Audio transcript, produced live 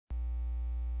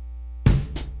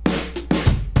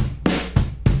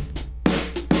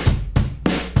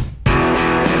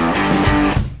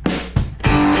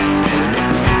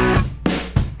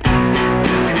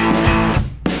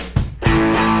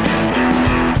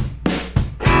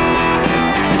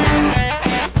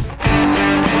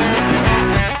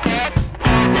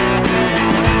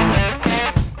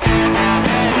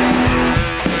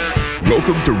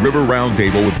Welcome to River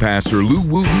Roundtable with Pastor Lou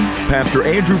Wooten, Pastor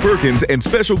Andrew Perkins, and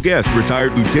special guest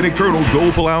retired Lieutenant Colonel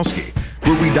Joel Pulowski,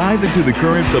 where we dive into the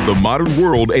currents of the modern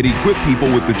world and equip people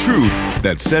with the truth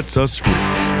that sets us free.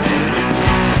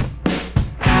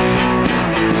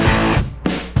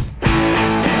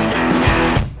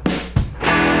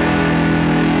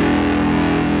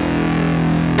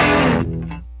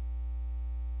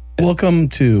 Welcome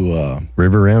to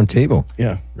River Round Table.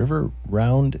 Yeah, River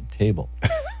Round Table.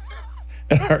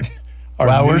 our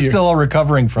Wow, we're New Year- still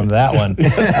recovering from that one.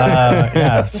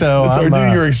 So It's our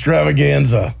New Year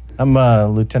extravaganza. I'm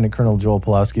Lieutenant Colonel Joel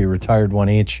Pulowski, retired one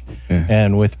each,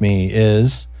 and with me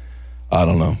is I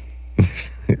don't know.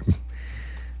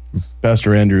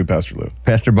 Pastor Andrew, Pastor Lou,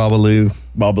 Pastor Babaloo.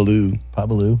 Babaloo.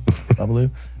 Babaloo.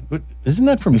 What, isn't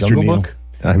that from Mr. Jungle Neil. Book?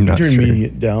 I'm not Turn sure. me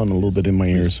down a little bit in my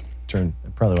ears. I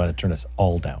probably want to turn us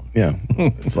all down. Yeah,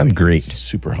 it's I'm great.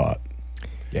 super hot.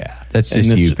 Yeah. That's And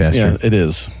just this- you, Pastor. Yeah, it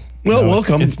is. Well, No,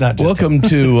 welcome. it's not just welcome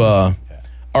to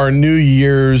our New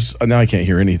Year's. Now I can't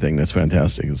hear anything. That's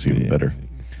fantastic. It's even better.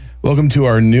 Welcome to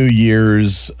our New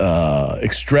Year's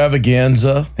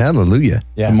extravaganza. Hallelujah.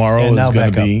 Yeah. Tomorrow And is now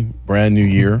going to back be brand new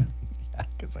year. up.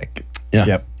 'Cause Yeah.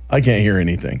 Yep. I can't hear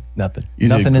anything. Nothing. You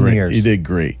Nothing did in great. the ears. You did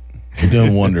great. You're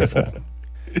doing wonderful.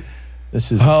 This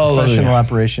is a Hallelujah. professional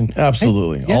operation.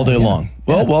 Absolutely. yeah, all day yeah. long.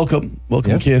 Well, welcome.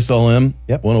 Welcome Yes. to KSLM,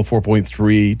 Yep.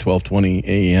 104.3, 1220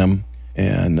 AM.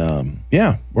 And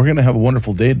we're going to have a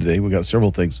wonderful day today. We got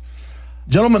several things.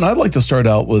 Gentlemen, I'd like to start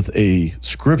out with a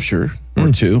scripture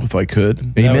or two, if I could.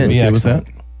 That would Amen. be Okay with excellent.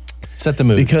 Set the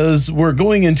mood. Because we're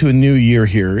going into a new year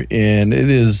here, and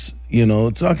it is,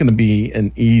 it's not going to be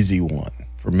an easy one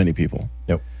for many people.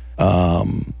 Nope.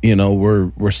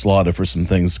 We're slotted for some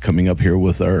things coming up here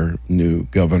with our new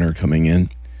governor coming in,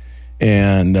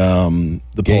 and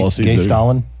the policies. Gay that are-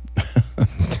 Stalin?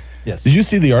 Yes. Did you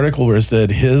see the article where it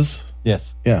said his?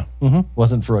 Yes. Yeah,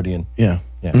 Wasn't Freudian. yeah,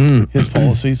 Yeah. his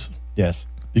policies. Yes.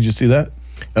 Did you see that?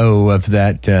 Oh, of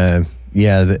that, the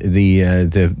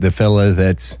fella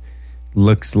that's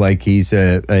looks like he's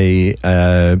a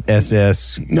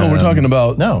SS. No, we're talking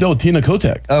about no. Tina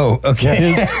Kotek. Oh,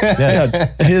 okay.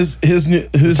 Yes. His new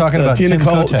who's talking about Tina Tim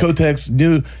Kotek.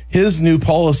 Kotek's new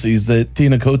policies that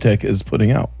Tina Kotek is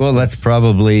putting out, Well, that's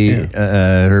probably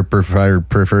her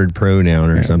preferred pronoun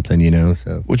or something,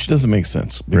 so. which doesn't make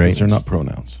sense because Right. they're not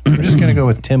pronouns. We're just going to go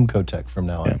with Tim Kotek from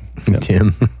now on.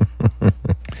 Tim.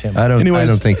 Tim. I don't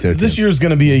Anyways, think so, This Tim. year is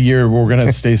going to be a year where we're going to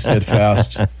have to stay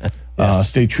steadfast,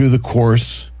 stay true to the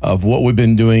course of what we've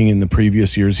been doing in the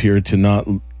previous years here, to not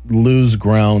lose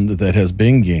ground that has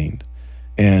been gained,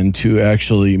 and to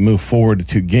actually move forward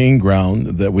to gain ground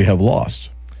that we have lost.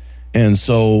 And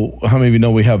so, how many of you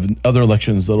know we have other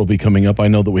elections that'll be coming up? I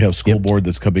know that we have school board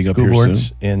that's coming up School here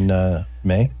boards soon in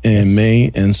May. in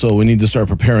May, and so we need to start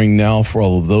preparing now for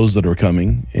all of those that are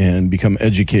coming and become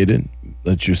educated.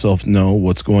 Let yourself know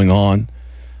what's going on.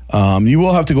 You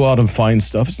will have to go out and find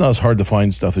stuff. It's not as hard to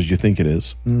find stuff as you think it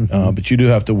is, but you do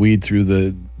have to weed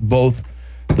through both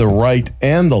the right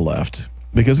and the left,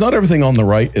 because not everything on the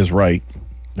right is right.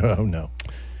 Oh, no.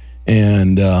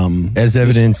 And As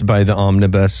evidenced by the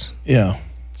omnibus yeah,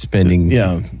 spending.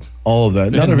 yeah, all of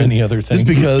that. And many other things.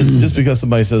 Just because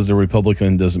somebody says they're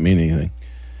Republican doesn't mean anything.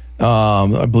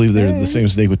 I believe they're the same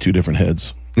snake with two different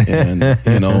heads. And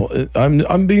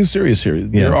I'm being serious here.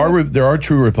 There are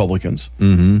true Republicans,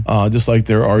 just like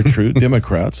there are true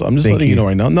Democrats. I'm just Thank letting you you. know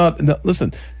right now.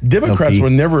 Listen, Democrats LT. were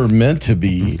never meant to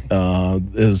be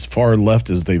as far left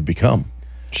as they've become.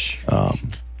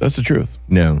 That's the truth.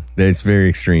 No, that's very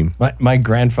extreme. My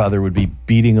grandfather would be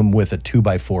beating him with a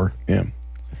 2x4. Yeah,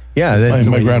 Yeah, that's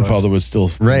my way he grandfather would still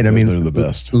think right. I that mean, they're the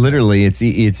best. Literally, it's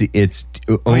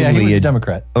Oh, yeah, he was only a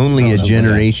Democrat. only Oh, a no,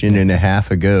 generation and a half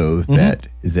ago that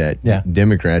Yeah.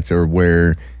 Democrats are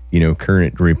where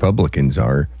current Republicans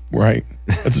are. Right,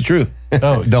 that's the truth.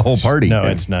 Oh, The whole party. no,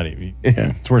 it's not even.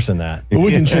 It's worse than that. But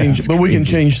we can change. But we can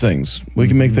change things. We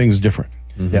can make things different.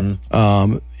 Yep.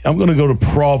 I'm going to go to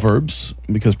Proverbs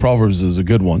because Proverbs is a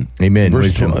good one. Amen. Verse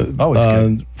Wisdom. It's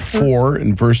good. 4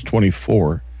 and verse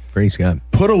 24. Praise God.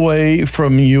 Put away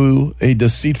from you a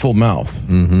deceitful mouth,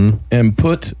 and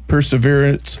put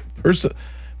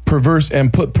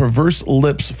perverse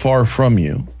lips far from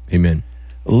you. Amen.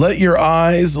 Let your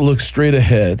eyes look straight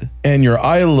ahead, and your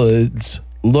eyelids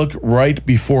look right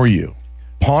before you.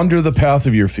 Ponder the path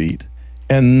of your feet,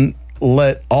 and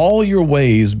let all your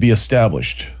ways be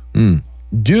established.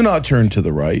 Do not turn to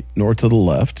the right nor to the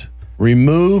left.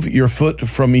 Remove your foot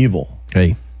from evil.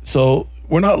 Hey. So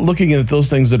we're not looking at those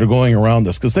things that are going around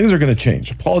us, because things are going to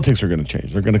change. Politics are going to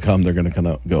change. They're going to come. They're going to kind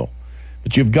of go.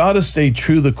 But you've got to stay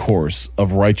true to the course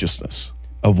of righteousness,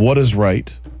 of what is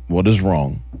right, what is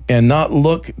wrong, and not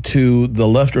look to the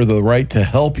left or the right to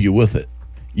help you with it.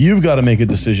 You've got to make a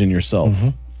decision yourself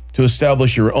to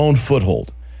establish your own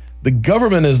foothold. The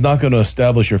government is not going to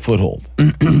establish your foothold.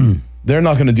 They're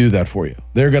not going to do that for you.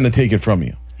 They're going to take it from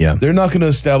you. Yeah. They're not going to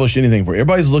establish anything for you.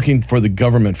 Everybody's looking for the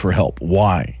government for help.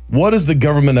 Why? What has the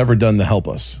government ever done to help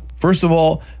us? First of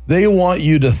all, they want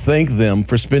you to thank them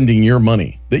for spending your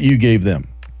money that you gave them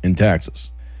in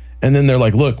taxes. And then they're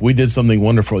like, look, we did something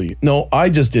wonderful for you. No, I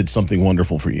just did something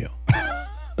wonderful for you.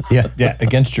 Yeah,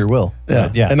 against your will. Yeah.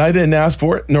 And I didn't ask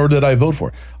for it, nor did I vote for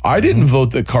it. I didn't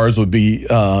vote that cars would be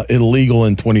illegal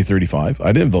in 2035.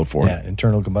 I didn't vote for it.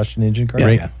 Internal combustion engine cars.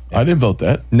 Yeah. I didn't vote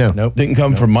that. No. Nope. Didn't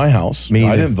come from my house. Me I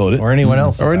either. didn't vote it. Or anyone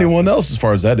else. Or anyone else, as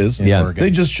far as that is. Yeah. Oregon. They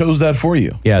just chose that for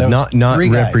you. Yeah, That was not three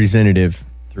guys. representative.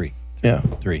 Three. Yeah.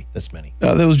 This many.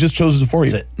 That was just chosen for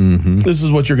you. That's it. This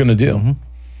is what you're going to do.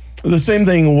 The same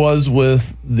thing was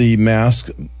with the mask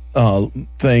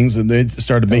things, and they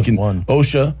started making one.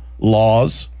 OSHA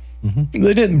laws.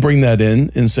 They didn't bring that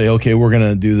in and say, okay, we're going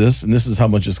to do this, and this is how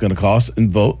much it's going to cost, and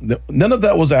vote. None of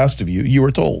that was asked of you. You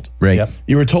were told. Right. Yep.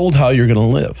 You were told how you're going to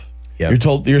live. Yep. You're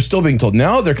told. You're still being told.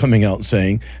 Now they're coming out and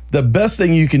saying the best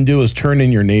thing you can do is turn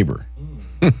in your neighbor.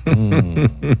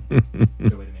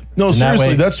 No, seriously,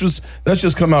 way- that's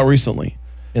just come out recently.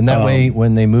 And that way,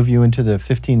 when they move you into the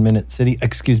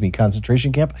 15-minute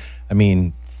concentration camp,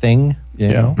 you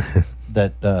know,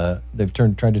 that they've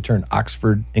tried to turn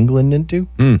Oxford, England into.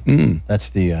 That's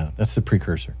the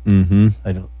precursor.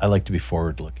 I like to be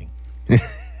forward-looking.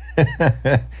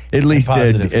 At least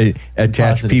positive. attach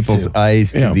Positive, people's too.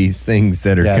 eyes to Yeah. these things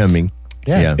that are Yes. coming.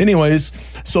 Yeah. Anyways,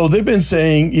 so they've been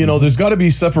saying, you know, there's got to be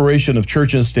separation of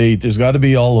church and state. There's got to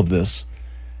be all of this.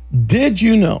 Did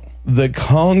you know that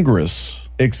Congress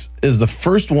is the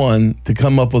first one to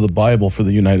come up with a Bible for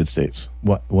the United States?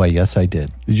 Why, yes, I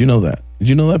did. Did you know that? Did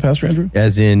you know that, Pastor Andrew?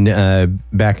 As in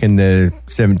back in the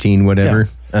 17 whatever.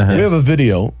 We have a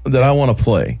video that I want to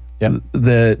play Yep.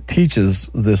 that teaches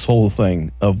this whole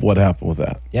thing of what happened with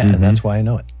that. Yeah, and that's why I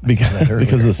know it.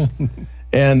 Because this,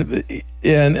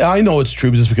 and I know it's true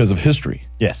just because of history.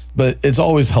 Yes. But it's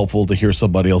always helpful to hear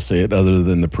somebody else say it other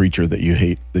than the preacher that you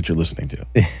hate that you're listening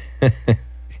to.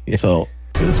 So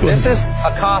let's go This ahead. is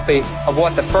a copy of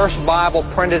what the first Bible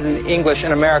printed in English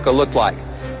in America looked like.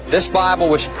 This Bible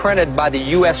was printed by the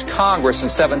U.S. Congress in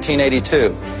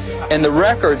 1782. In the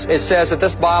records, it says that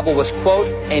this Bible was, quote,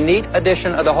 a neat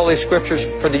edition of the Holy Scriptures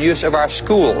for the use of our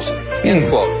schools, end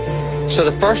quote. So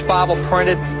the first Bible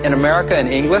printed in America in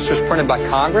English was printed by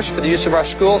Congress for the use of our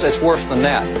schools. It's worse than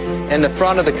that. In the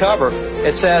front of the cover,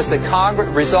 it says that Congress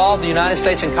resolved the United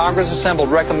States and Congress assembled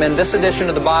recommend this edition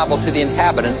of the Bible to the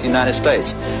inhabitants of the United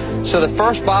States. So the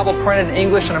first Bible printed in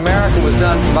English in America was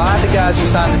done by the guys who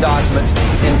signed the documents,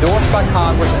 endorsed by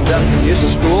Congress, and done for use of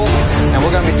schools. And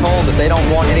we're going to be told that they don't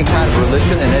want any kind of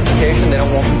religion and education. They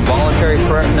don't want voluntary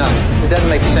prayer. No, it doesn't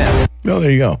make sense. Oh,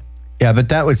 there you go. Yeah, but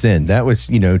that was then. That was,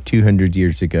 200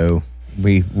 years ago.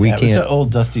 We It was can't. an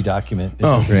old dusty document. It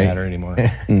doesn't matter anymore.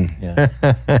 Yeah.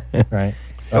 Right.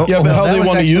 Yeah, but how that they was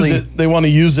want to use actually- it, they want to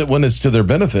use it when it's to their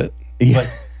benefit. But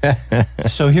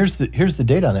so here's the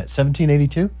date on that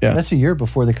 1782. Yeah. That's a year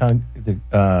before the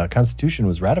Constitution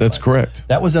was ratified. That's correct.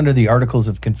 That was under the Articles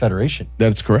of Confederation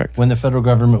That's correct. when the federal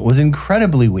government was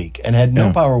incredibly weak and had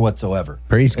no power whatsoever.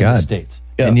 Praise in the God. states,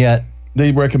 Yeah. and yet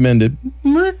They recommended.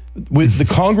 The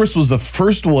Congress was the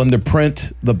first one to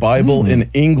print the Bible in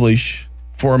English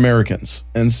for Americans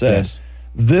and said, Yes.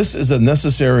 this is a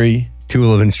necessary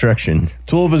Tool of instruction.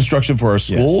 tool of instruction for our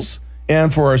schools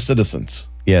and for our citizens.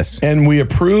 Yes. And we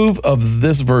approve of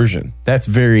this version. That's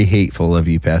very hateful of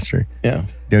you, Pastor. Yeah.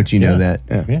 Don't you know that?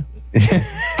 yeah.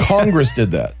 Congress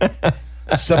did that.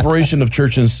 Separation of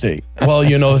church and state. Well,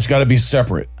 it's got to be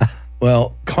separate.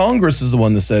 Well, Congress is the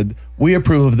one that said, we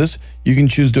approve of this. You can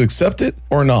choose to accept it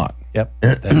or not. Yep.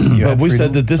 But we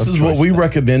said that this is what we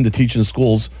recommend to teach in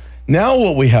schools. Now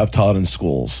what we have taught in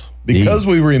schools, because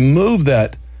we removed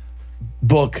that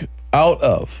book out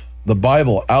of, the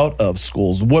Bible out of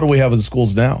schools, what do we have in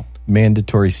schools now?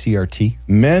 Mandatory CRT.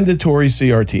 Mandatory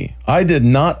CRT. I did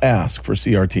not ask for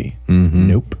CRT.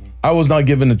 Nope. I was not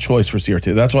given a choice for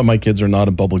CRT. That's why my kids are not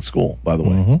in public school, by the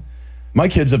way. My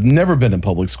kids have never been in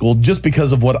public school just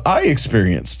because of what I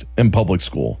experienced in public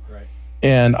school. Right.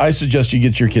 And I suggest you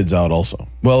get your kids out also.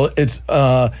 Well,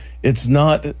 it's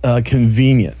not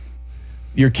convenient.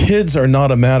 Your kids are not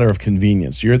a matter of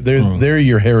convenience. They're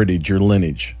your heritage, your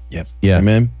lineage. Yep. Yeah.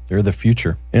 Amen. They're the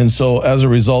future. And so as a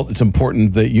result, it's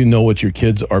important that you know what your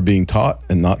kids are being taught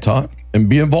and not taught, and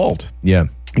be involved. Yeah.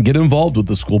 Get involved with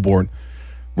the school board.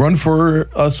 Run for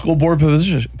a school board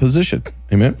position.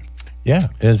 Amen. Yeah.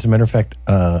 As a matter of fact,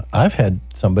 I've had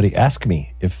somebody ask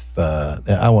me if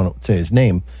I won't say his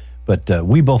name, but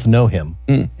we both know him,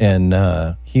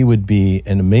 and he would be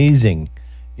an amazing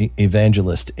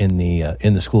evangelist in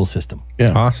the school system.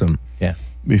 Yeah. Awesome. Yeah.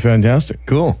 Be fantastic.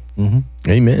 Cool.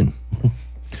 Amen.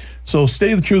 So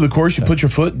stay true to the course. You put your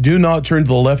foot. Do not turn to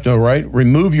the left or right.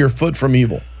 Remove your foot from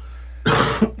evil.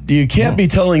 You can't be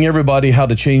telling everybody how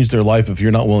to change their life if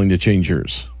you're not willing to change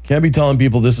yours. Can't be telling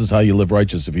people this is how you live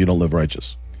righteous if you don't live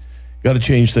righteous. You got to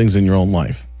change things in your own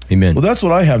life. Amen. Well, that's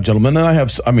what I have, gentlemen.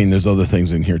 And there's other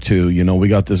things in here too. We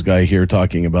got this guy here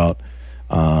talking about,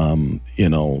 talking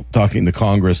to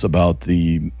Congress about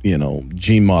the,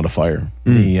 gene modifier.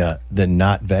 The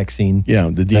not vaccine. Yeah,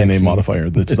 the DNA modifier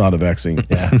that's not a vaccine.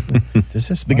 Yeah.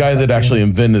 The guy that actually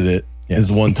invented it is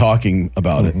the one talking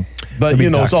about it. But,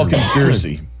 it's all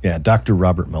conspiracy. Yeah, Dr.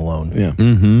 Robert Malone. Yeah.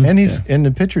 And he's in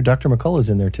the picture, Dr. McCullough's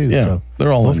in there too. Yeah, so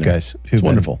they're all both in there. guys. It's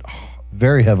wonderful.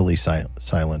 Very heavily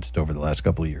silenced over the last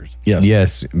couple of years. Yes.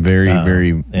 Yes. Very,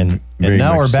 very. And very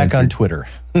now we're much back on censored. Twitter.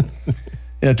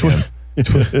 Yeah,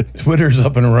 Twitter's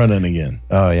up and running again.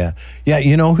 Oh, yeah. Yeah,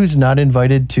 you know who's not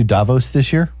invited to Davos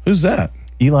this year? Who's that?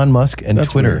 Elon Musk and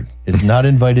That's Twitter weird. is not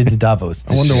invited to Davos.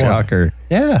 I wonder why. Shocker.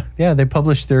 Yeah. They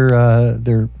published their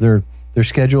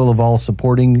schedule of all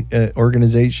supporting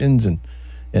organizations and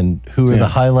who the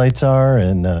highlights are,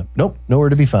 and nope, nowhere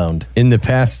to be found. In the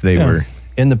past, they were.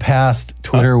 In the past,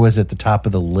 Twitter was at the top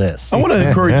of the list. I want to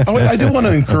encourage. I do want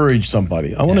to encourage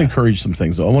somebody. I want to encourage some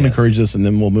things. Though. I want to encourage this, and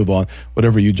then we'll move on.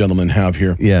 Whatever you gentlemen have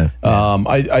here. Yeah.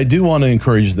 I do want to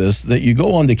encourage this, that you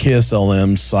go on to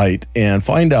KSLM's site and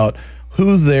find out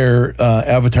who their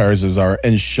advertisers are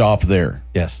and shop there.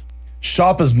 Yes.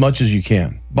 Shop as much as you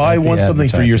can. Buy The something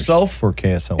for advertisers yourself for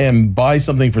KSLM. and buy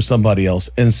something for somebody else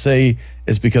and say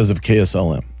it's because of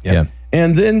KSLM. Yeah.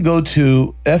 And then go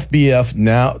to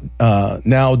fbfnow.com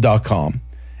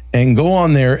and go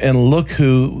on there and look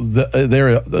who there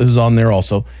is on there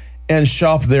also, and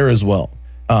shop there as well.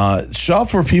 Shop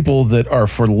for people that are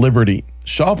for liberty.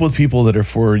 Shop with people that are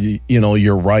for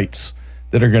your rights,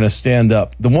 that are going to stand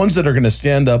up. The ones that are going to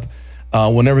stand up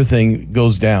when everything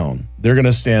goes down, they're going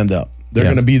to stand up. They're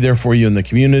going to be there for you in the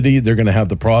community. They're going to have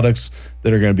the products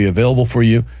that are going to be available for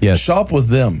you. Yes. Shop with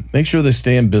them. Make sure they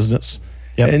stay in business.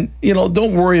 Yep. And,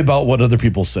 don't worry about what other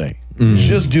people say.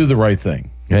 Just do the right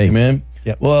thing. Hey. Amen?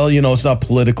 Yep. Well, it's not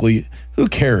politically. Who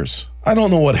cares? I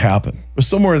don't know what happened. But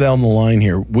somewhere down the line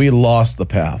here, we lost the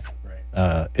path.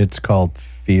 It's called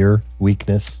fear,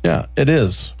 weakness. Yeah, it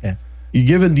is. Yeah. You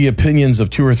give in the opinions of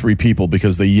 2 or 3 people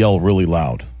because they yell really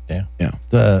loud. Yeah. Yeah.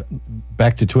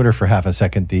 Back to Twitter for half a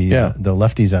second. The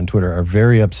lefties on Twitter are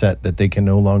very upset that they can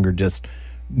no longer just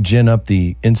gin up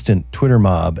the instant Twitter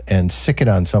mob and sick it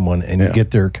on someone and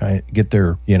get their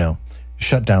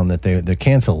shutdown the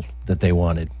cancel that they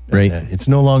wanted. Right. It's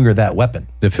no longer that weapon.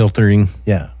 The filtering.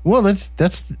 Yeah. Well, that's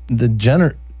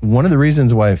the one of the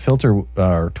reasons why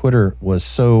Twitter was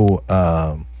so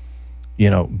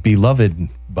beloved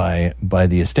by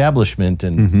the establishment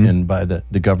and by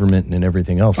the government and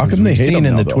everything else. How come they We've hate seen them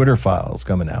in now, the though? Twitter files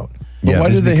coming out. But why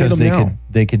Is do they hate because them now?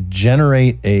 They could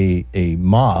generate a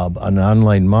mob, an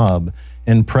online mob,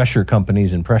 and pressure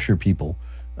companies and pressure people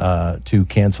to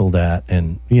cancel that,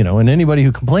 and anybody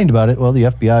who complained about it, well, the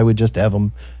FBI would just have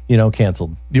them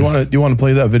canceled. Do you want to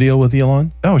play that video with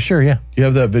Elon? Oh, sure, yeah, Do you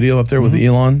have that video up there with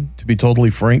Elon, to be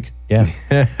totally frank? yeah,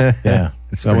 yeah.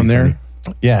 Is that one there?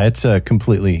 Yeah, it's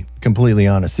completely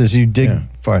honest. As you dig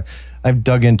far, I've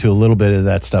dug into a little bit of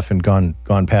that stuff and gone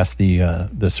past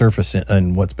the surface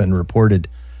and what's been reported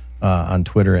on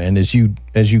Twitter. And as you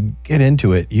get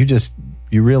into it,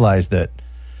 you realize that.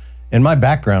 In my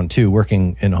background too,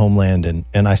 working in Homeland,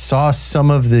 and I saw some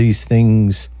of these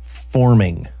things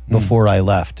forming before I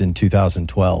left in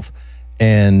 2012,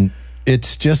 and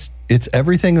it's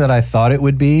everything that I thought it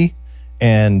would be,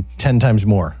 and 10 times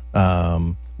more.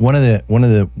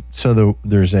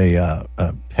 There's a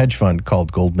hedge fund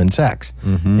called Goldman Sachs,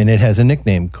 and it has a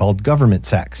nickname called Government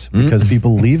Sachs because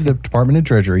people leave the Department of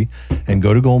Treasury and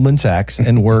go to Goldman Sachs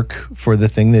and work for the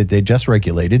thing that they just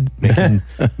regulated,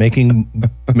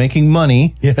 making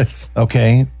money. Yes.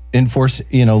 Okay. Enforce,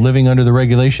 living under the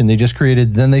regulation they just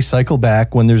created. Then they cycle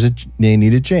back when they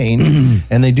need a change,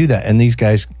 and they do that. And these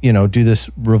guys, do this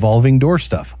revolving door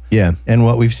stuff. Yeah. And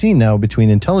what we've seen now between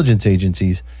intelligence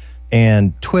agencies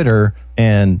and Twitter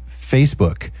and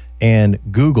Facebook and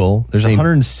Google, there's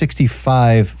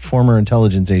 165 former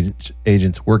intelligence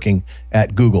agents working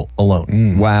at Google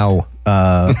alone. Wow.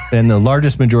 and the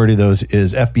largest majority of those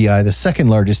is FBI. The second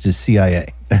largest is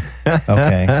CIA.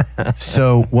 Okay.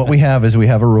 So what we have is we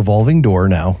have a revolving door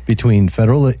now between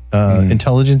federal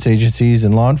intelligence agencies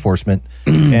and law enforcement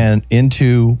and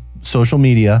into social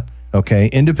media, okay,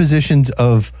 into positions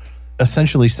of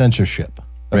essentially censorship,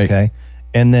 okay? Right.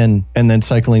 And then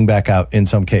cycling back out in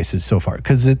some cases so far,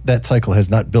 because that cycle has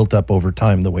not built up over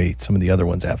time the way some of the other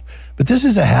ones have. But this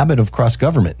is a habit of cross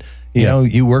government. You know,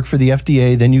 you work for the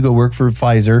FDA, then you go work for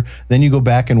Pfizer, then you go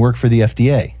back and work for the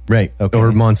FDA. Right. Okay.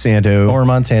 Or Monsanto.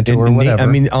 Or whatever. I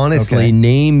mean,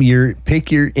 honestly,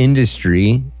 pick your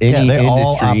industry, any they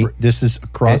all industry. this is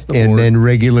across the board. And then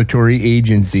regulatory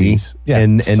agencies. Yeah,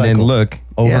 and then cycles look.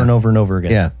 over and over and over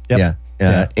again. Yeah. Yep.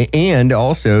 Yeah. And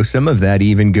also some of that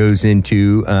even goes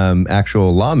into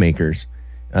actual lawmakers.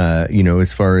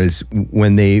 As far as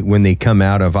when they come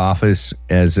out of office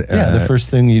as the first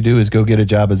thing you do is go get a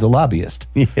job as a lobbyist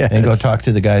and go talk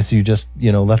to the guys you just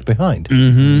left behind.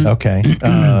 Mm-hmm. Okay,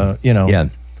 Yeah.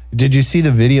 Did you see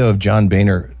the video of John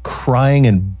Boehner crying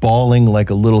and bawling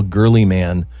like a little girly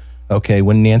man? Okay,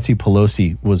 when Nancy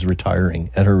Pelosi was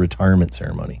retiring at her retirement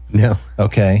ceremony. No.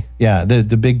 Okay, yeah,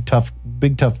 the big tough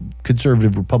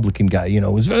conservative Republican guy,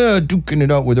 was duking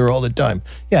it out with her all the time.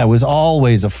 Yeah, it was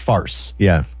always a farce.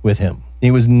 Yeah. With him,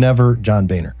 he was never John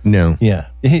Boehner. No. Yeah,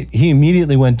 he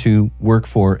immediately went to work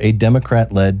for a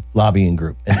Democrat-led lobbying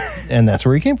group, and that's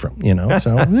where he came from.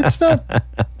 So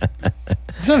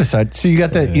it's not a side. So you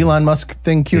got the Elon Musk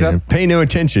thing queued up. Pay no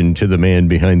attention to the man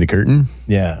behind the curtain.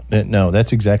 Yeah, no,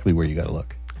 that's exactly where you got to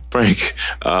look. Frank,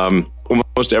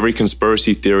 almost every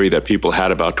conspiracy theory that people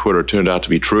had about Twitter turned out to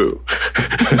be true.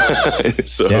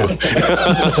 So, that's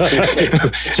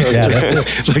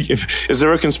it. Is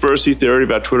there a conspiracy theory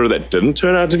about Twitter that didn't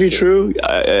turn out to be true?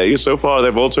 So far,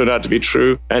 they've all turned out to be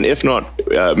true, and if not,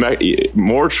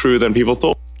 more true than people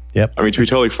thought. Yep. I mean, to be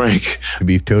totally frank. To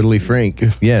be totally frank.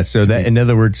 Yeah. So that, in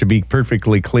other words, to be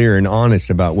perfectly clear and honest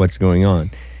about what's going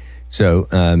on. So,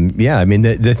 I mean,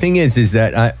 the thing is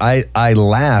that I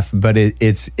laugh, but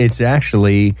it's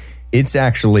actually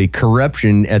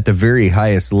corruption at the very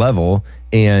highest level.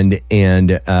 And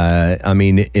I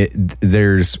mean,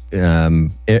 there's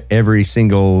every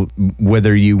single,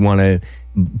 whether you want to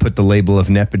put the label of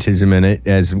nepotism in it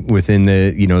as within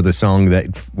the song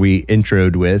that we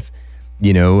introed with,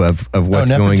 of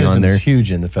what's going on there. Nepotism is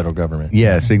huge in the federal government.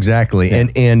 Yes, exactly. Yeah.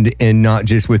 And not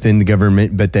just within the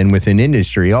government, but then within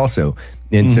industry also.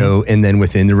 And so, and then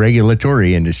within the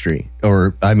regulatory industry,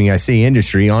 or, I mean, I say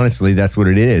industry, honestly, that's what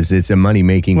it is. It's a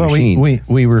money-making machine.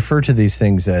 We refer to these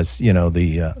things as,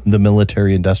 the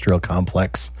military industrial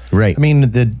complex. Right. I mean,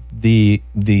 the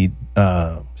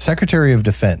Secretary of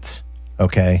Defense,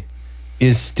 okay,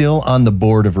 is still on the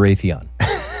board of Raytheon.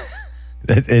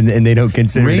 And they don't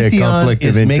consider it a conflict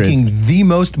of interest. Raytheon is making the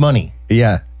most money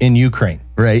in Ukraine.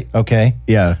 Right. Okay?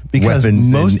 Yeah. Because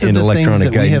weapons most and of the things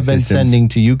that we have been systems. sending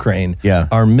to Ukraine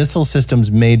are missile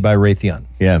systems made by Raytheon.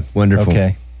 Yeah. Wonderful.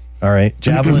 Okay. All right.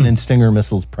 Javelin and Stinger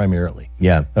missiles primarily.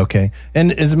 Yeah. Okay.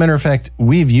 And as a matter of fact,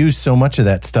 we've used so much of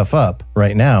that stuff up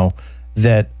right now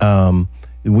that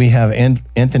we have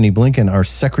Anthony Blinken, our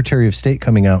Secretary of State,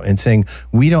 coming out and saying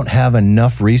we don't have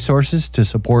enough resources to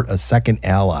support a second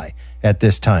ally at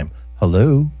this time.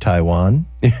 Hello, Taiwan.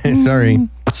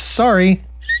 Sorry.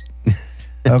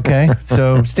 Okay,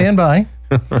 so stand by.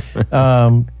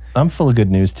 I'm full of good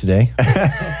news today.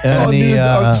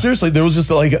 Seriously, there was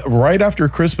just right after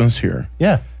Christmas here.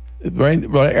 Yeah. Right,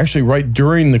 actually, right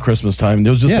during the Christmas time, there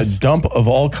was just a dump of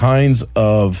all kinds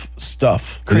of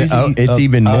stuff. Crazy. It's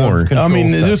even more. I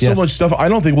mean, there's so much stuff. I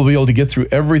don't think we'll be able to get through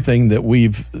everything that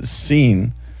we've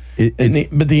seen.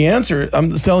 But the answer,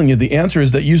 I'm telling you, the answer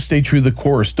is that you stay true to the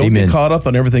course. Don't get caught up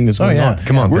on everything that's going on.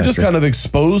 Come on, we're just kind of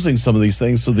exposing some of these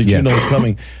things so that you know what's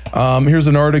coming. Here's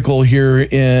an article here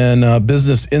in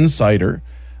Business Insider.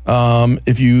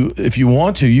 If you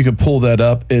want to, you can pull that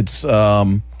up. It's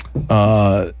right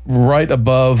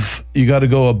above. You got to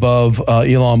go above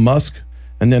Elon Musk,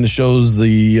 and then it shows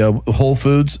the Whole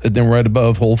Foods, and then right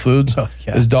above Whole Foods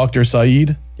is Dr.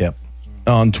 Saeed. Yep.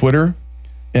 On Twitter.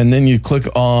 And then you click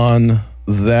on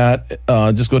that,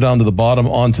 just go down to the bottom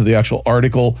onto the actual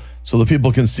article so that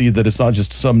people can see that it's not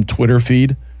just some Twitter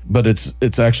feed, but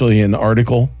it's actually an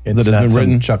article that has been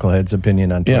written. Chucklehead's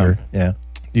opinion on Twitter. Yeah.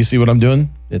 Do you see what I'm doing?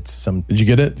 It's some. Did you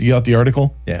get it? You got the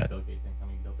article? Yeah. Bill Gates thinks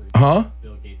coming to kill 30 million.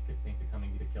 Bill Gates thinks it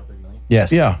coming to kill 30 million.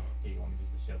 Yes. Yeah. Okay, you want me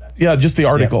just to show that? Yeah, just the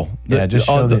article. Yeah, just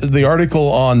show the article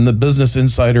on the Business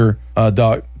Insider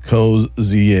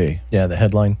 .co.za. Yeah, the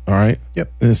headline. All right.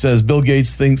 Yep. And it says Bill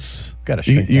Gates thinks Gotta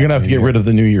you're shrink going to that have to New get Year. rid of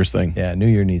the New Year's thing. Yeah, New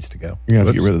Year needs to go. You're going to have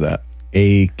to get rid of that.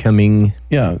 A coming.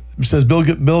 Yeah, it says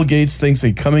Bill Gates thinks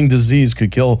a coming disease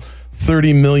could kill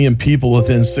 30 million people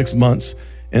within 6 months,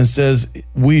 and says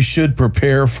we should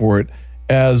prepare for it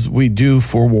as we do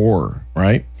for war,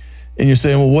 right? And you're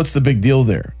saying, well, what's the big deal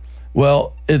there?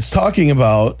 Well, it's talking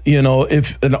about,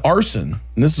 if an arson,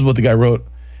 and this is what the guy wrote,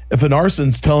 if an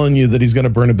arson's telling you that he's going to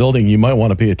burn a building, you might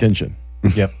want to pay attention.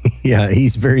 Yep. Yeah,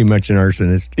 he's very much an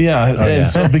arsonist. Yeah,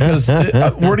 so because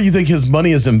where do you think his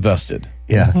money is invested?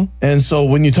 Yeah. And so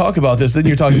when you talk about this, then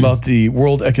you're talking about the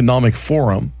World Economic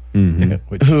Forum,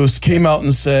 who came out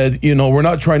and said, we're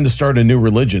not trying to start a new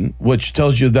religion, which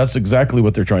tells you that's exactly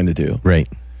what they're trying to do. Right.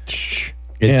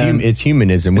 It's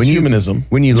humanism. Humanism.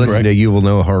 When you That's listen correct. to Yuval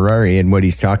Noah Harari and what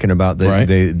he's talking about,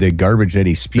 the garbage that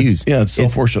he spews, it's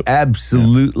self-worship.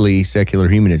 Absolutely secular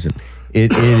humanism.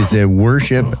 It is a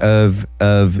worship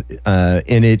and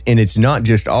it's not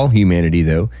just all humanity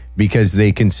though, because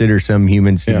they consider some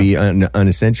humans to be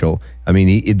unessential. I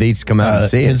mean, they come out and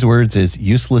say his words is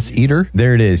useless eater.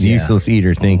 There it is, useless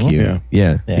eater. Thank you.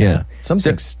 Yeah.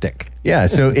 Something stick. Yeah,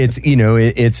 so it's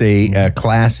it's a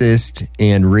classist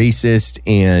and racist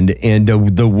and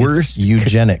the worst It's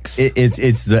eugenics.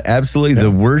 It's the absolutely the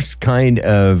worst kind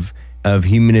of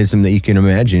humanism that you can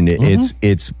imagine.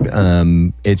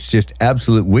 It's just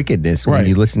absolute wickedness when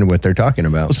you listen to what they're talking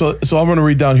about. So I'm going to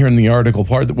read down here in the article,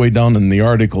 way down in the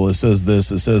article, it says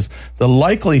this. It says, the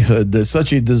likelihood that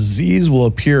such a disease will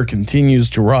appear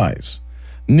continues to rise.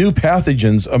 New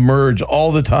pathogens emerge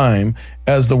all the time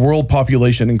as the world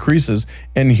population increases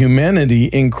and humanity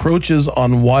encroaches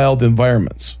on wild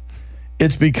environments.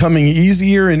 It's becoming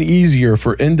easier and easier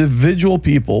for individual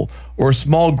people or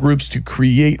small groups to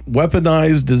create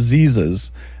weaponized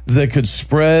diseases that could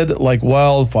spread like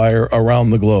wildfire around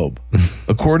the globe.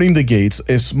 According to Gates,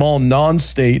 a small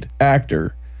non-state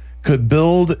actor could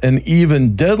build an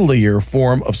even deadlier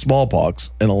form of smallpox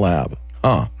in a lab.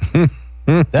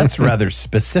 That's rather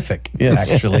specific,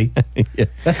 Yes. actually.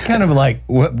 That's kind of like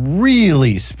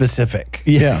really specific.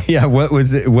 Yeah. What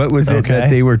was it? What was it Okay.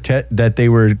 that they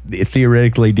were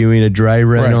theoretically doing a dry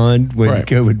run Right. on when Right.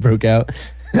 COVID broke out?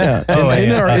 Yeah,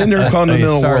 in our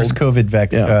intercontinental world, SARS-CoV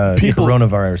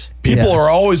coronavirus. people are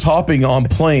always hopping on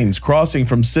planes, crossing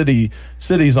from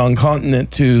cities on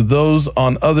continent to those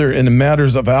on other in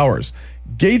matters of hours.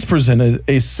 Gates presented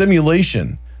a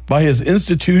simulation by his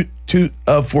Institute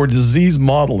for Disease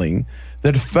Modeling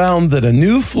that found that a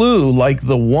new flu like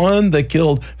the one that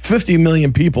killed 50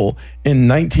 million people in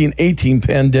 1918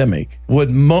 pandemic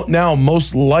would now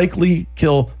most likely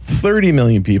kill 30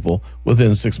 million people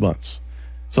within 6 months.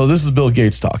 So this is Bill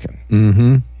Gates talking.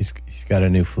 Mm-hmm. He's got a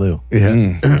new flu.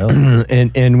 Yeah.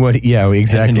 Really? and what? Yeah,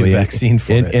 exactly. And a new vaccine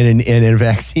for it. And a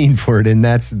vaccine for it, and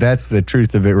that's the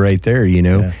truth of it right there.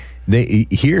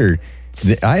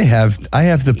 I have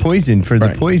the poison for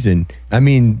the poison. I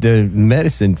mean, the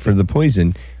medicine for the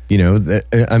poison.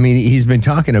 He's been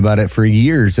talking about it for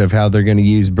years of how they're going to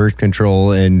use birth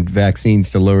control and vaccines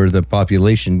to lower the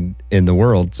population in the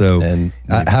world. So,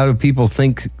 how do people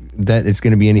think that it's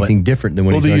going to be anything different than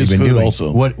what he's already been doing?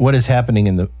 Also. What is happening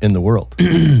in the world?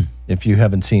 If you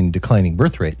haven't seen declining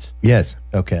birth rates. Yes.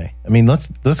 Okay. I mean, let's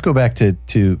go back to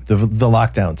the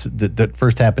lockdowns that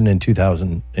first happened in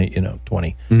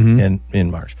 2020 and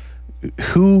in March.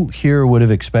 Who here would have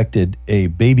expected a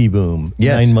baby boom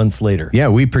 9 months later? Yeah,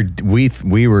 we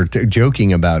were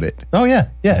joking about it. Oh yeah.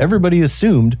 Everybody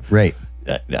assumed. Right.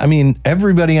 I mean,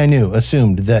 everybody I knew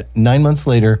assumed that 9 months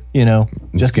later,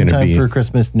 just in time for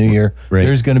Christmas, New Year,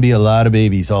 there's going to be a lot of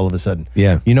babies all of a sudden.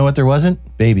 Yeah. You know what there wasn't?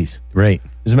 Babies. Right.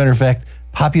 As a matter of fact,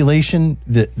 population,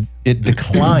 it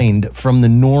declined from the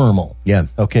normal. Yeah.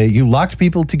 Okay. You locked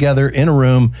people together in a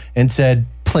room and said,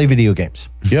 play video games.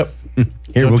 Yep.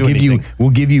 Here, Don't do we'll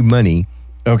give you money.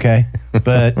 Okay.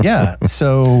 But yeah,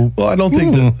 so. Well, I don't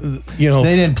think that,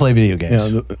 They didn't play video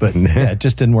games, Yeah, but it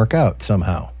just didn't work out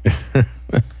somehow.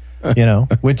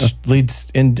 Which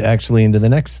leads into the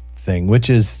next thing, which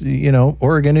is,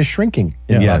 Oregon is shrinking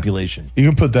in population. You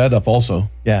can put that up also,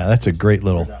 Yeah, that's a great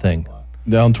little thing.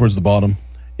 down towards the bottom.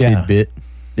 Yeah. Tidbit.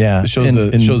 Yeah. It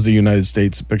shows the United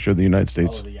States, a picture of the United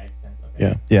States. The Yikes sense.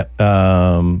 Okay.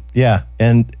 Yeah. Yeah.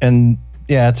 And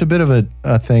it's a bit of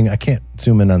a thing. I can't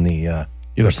zoom in on the You know,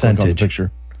 click on the percentage.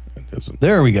 picture. It doesn't.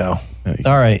 There we go. Yeah, you-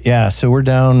 All right. Yeah. So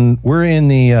we're in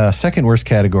the second worst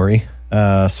category,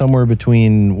 somewhere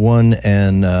between 1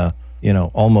 and,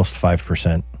 almost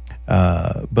 5%.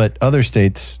 But other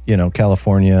states,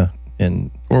 California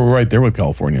and We're right there with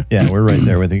California. we're right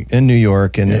there with in New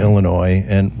York and Illinois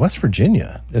and West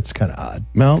Virginia. That's kind of odd.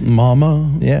 Mountain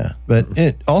Mama. Yeah. But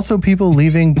also people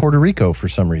leaving Puerto Rico for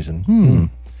some reason.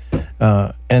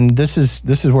 And this is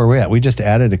where we're at. We just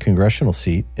added a congressional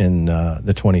seat in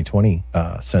the 2020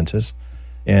 census.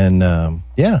 And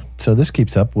so this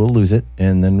keeps up. We'll lose it,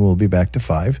 and then we'll be back to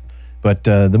 5. But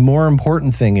the more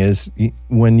important thing is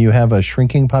when you have a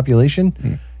shrinking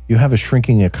population, you have a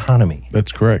shrinking economy.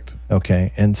 That's correct.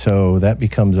 Okay. And so that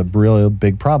becomes a real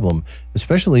big problem,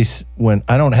 especially when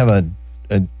I don't have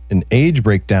an age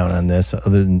breakdown on this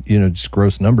other than, just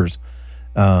gross numbers.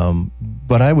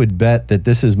 But I would bet that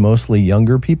this is mostly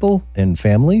younger people and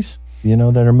families,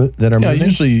 that are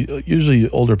moving. Usually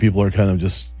older people are kind of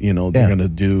just, they're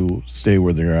going to stay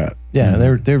where they're at.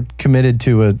 Yeah. They're committed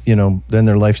to then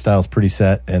their lifestyle's pretty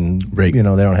set and, they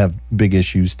don't have big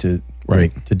issues to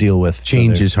deal with.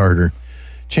 Change is harder.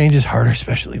 Change is harder,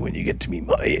 especially when you get to be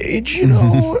my age,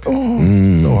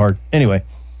 so hard. Anyway.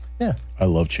 Yeah. I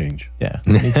love change. Yeah.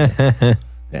 Me too. Yeah.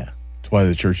 That's why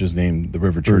the church is named the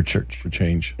River Church for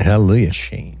change. Hallelujah.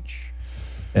 Change.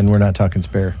 And we're not talking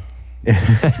spare.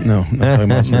 No, not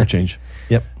talking about spare change.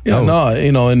 Yep. Yeah,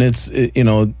 and it's,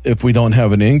 if we don't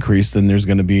have an increase, then there's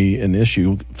going to be an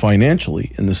issue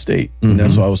financially in the state. And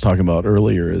that's what I was talking about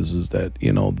earlier is that,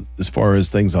 as far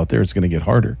as things out there, it's going to get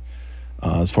harder.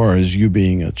 As far as you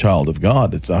being a child of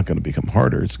God, it's not going to become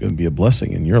harder. It's going to be a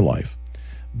blessing in your life.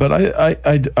 But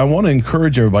I want to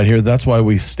encourage everybody here. That's why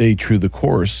we stay true the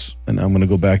course. And I'm going to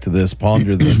go back to this,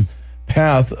 ponder the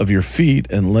path of your feet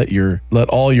and let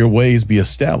all your ways be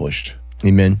established.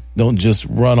 Amen. Don't just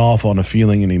run off on a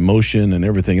feeling and emotion and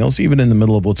everything else, even in the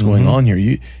middle of what's going on here.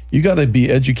 You got to be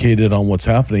educated on what's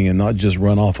happening and not just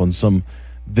run off on some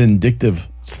vindictive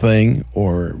thing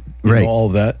or all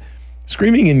of that.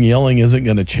 Screaming and yelling isn't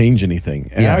going to change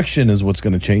anything. Action is what's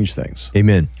going to change things.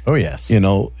 Amen. Oh, yes.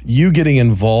 You getting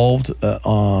involved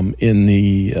in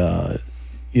the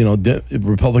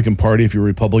Republican Party, if you're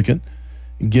Republican,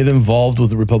 get involved with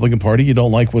the Republican Party. You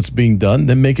don't like what's being done,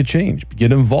 then make a change.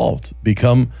 Get involved.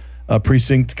 Become a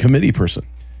precinct committee person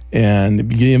and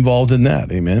get involved in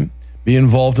that. Amen. Be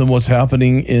involved in what's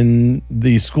happening in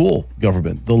the school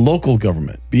government, the local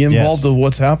government. Be involved in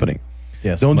what's happening.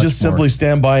 Yes, don't just simply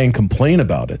stand by and complain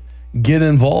about it. Get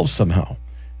involved somehow.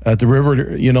 At the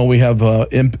River, we have a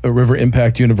River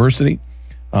Impact University.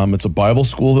 It's a Bible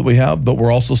school that we have, but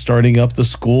we're also starting up the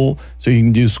school so you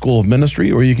can do School of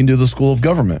Ministry or you can do the School of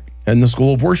Government and the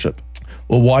School of Worship.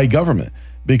 Well, why government?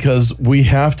 Because we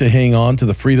have to hang on to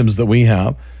the freedoms that we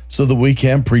have so that we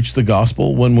can preach the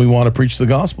gospel when we want to preach the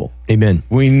gospel. Amen.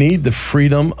 We need the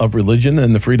freedom of religion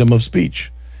and the freedom of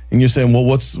speech. And you're saying, well,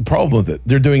 what's the problem with it?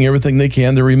 They're doing everything they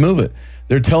can to remove it.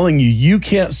 They're telling you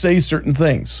can't say certain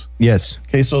things. Yes.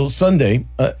 Okay, so Sunday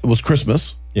was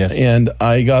Christmas. Yes. And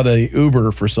I got a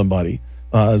Uber for somebody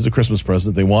as a Christmas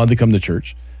present. They wanted to come to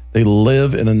church. They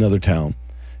live in another town.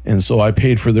 And so I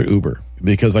paid for their Uber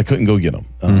because I couldn't go get them,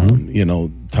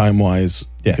 time-wise,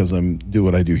 because I do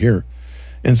what I do here.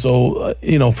 And so,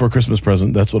 for a Christmas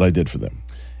present, that's what I did for them.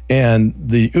 And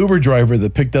the Uber driver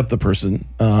that picked up the person,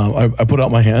 I put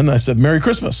out my hand and I said, "Merry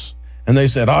Christmas." And they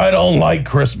said, "I don't like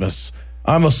Christmas.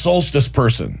 I'm a solstice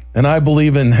person and I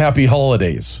believe in happy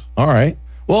holidays." All right.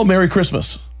 Well, Merry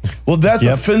Christmas. Well, that's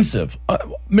offensive.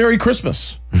 Merry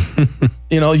Christmas.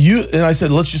 And I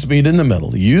said, let's just meet in the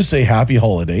middle. You say happy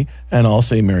holiday and I'll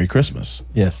say Merry Christmas.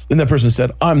 Yes. And that person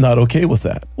said, I'm not okay with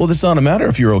that. Well, it's not a matter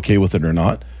if you're okay with it or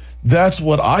not. That's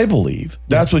what I believe.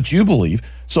 That's what you believe.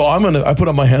 So I put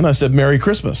up my hand. I said, Merry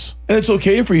Christmas. And it's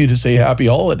okay for you to say happy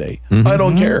holiday. I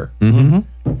don't care.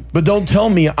 But don't tell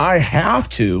me I have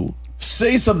to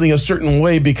say something a certain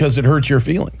way because it hurts your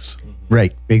feelings.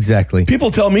 Right. Exactly.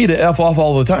 People tell me to F off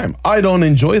all the time. I don't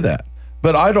enjoy that,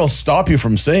 but I don't stop you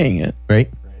from saying it. Right.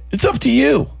 It's up to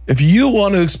you. If you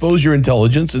want to expose your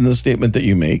intelligence in the statement that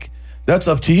you make, that's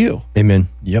up to you. Amen.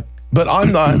 Yep. But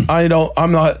I'm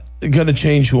not going to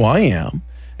change who I am.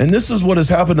 And this is what has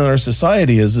happened in our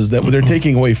society is that they're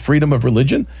taking away freedom of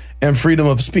religion and freedom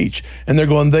of speech. And they're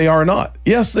going, they are not.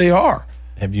 Yes, they are.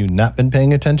 Have you not been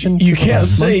paying attention? You can't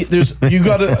say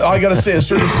I got to say a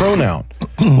certain pronoun.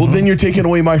 Well, then you're taking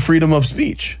away my freedom of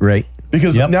speech. Right.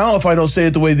 Because now if I don't say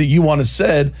it the way that you want it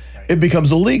said, it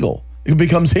becomes illegal. It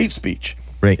becomes hate speech.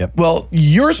 Right. Yep. Well,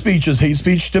 your speech is hate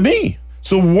speech to me.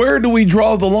 So where do we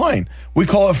draw the line? We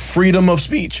call it freedom of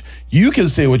speech. You can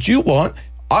say what you want.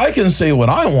 I can say what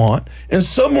I want. And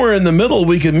somewhere in the middle,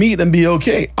 we can meet and be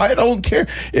okay. I don't care.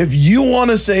 If you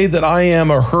want to say that I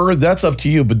am a her, that's up to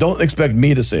you. But don't expect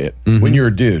me to say it when you're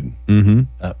a dude.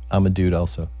 I'm a dude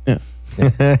also. Yeah.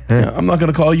 I'm not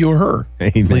going to call you a her.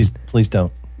 Amen. Please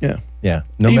don't. Yeah. Yeah.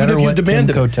 No Even matter if you what Tim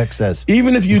demanded it. Kotek says.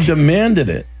 Even if you demanded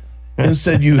it and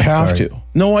said you have to.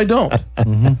 No, I don't.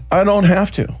 I don't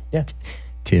have to. Yeah.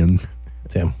 Tim.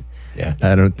 Yeah.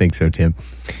 I don't think so, Tim.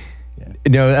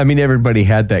 No, I mean, everybody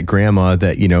had that grandma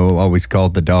that, always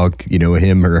called the dog, a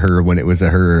him or her when it was a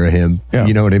her or a him. Yeah.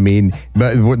 You know what I mean?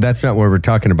 But that's not what we're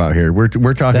talking about here. We're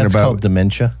talking That's about called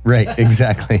dementia. Right,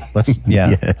 exactly. Let's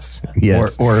yeah.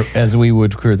 Yes. Or as we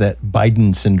would call that,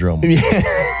 Biden syndrome.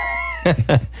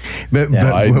 But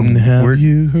Biden, have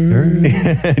you heard?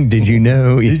 did you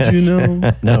know? Did you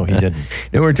know? No, he didn't.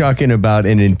 No, we're talking about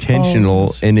an intentional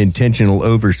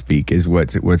overspeak is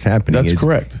what's happening. That's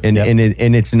correct. And Yep.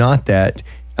 and it's not that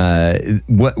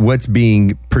what's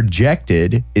being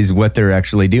projected is what they're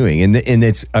actually doing, and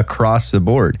it's across the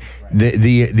board.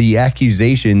 The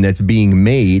accusation that's being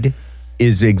made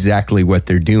is exactly what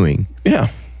they're doing. Yeah.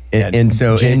 And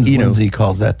so James you know, Lindsay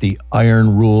calls that the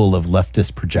iron rule of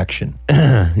leftist projection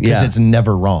because Yeah. it's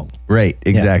never wrong. right,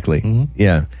 exactly,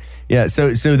 yeah. Yeah, so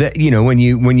that when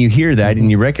you hear that and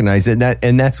you recognize it,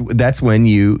 that's when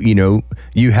you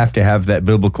have to have that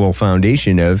biblical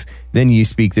foundation of then you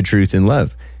speak the truth in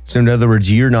love. So in other words,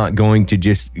 you're not going to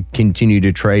just continue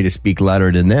to try to speak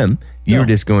louder than them. You're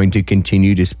just going to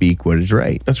continue to speak what is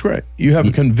right. That's right. You have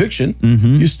a conviction.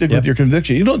 You stick with your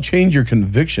conviction. You don't change your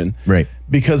conviction, Right.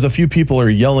 because a few people are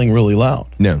yelling really loud.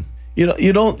 No.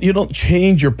 You don't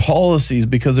change your policies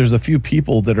because there's a few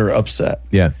people that are upset.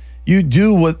 Yeah. You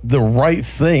do what the right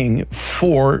thing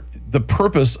for the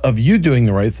purpose of you doing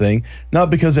the right thing, not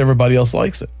because everybody else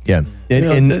likes it. Yeah.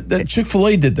 That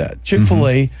Chick-fil-A did that.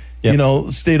 Chick-fil-A,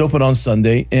 stayed open on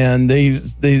Sunday, and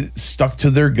they stuck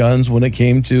to their guns when it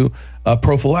came to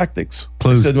prophylactics.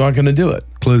 Closed. They said we're not going to do it.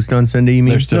 Closed on Sunday, you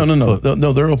mean?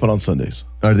 No, they're open on Sundays.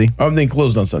 Are they? They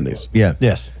closed on Sundays. Yeah.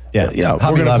 Yes. Yeah. Yeah, Hobby we're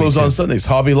going to Lobby close too. on Sundays.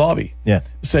 Hobby Lobby. Yeah.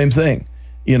 Same thing.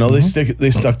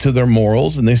 They stuck to their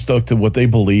morals, and they stuck to what they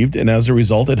believed, and as a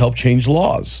result, it helped change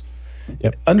laws.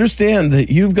 Yep. Understand that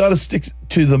you've got to stick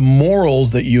to the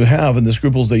morals that you have and the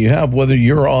scruples that you have, whether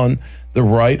you're on the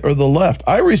right or the left.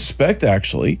 I respect,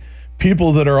 actually,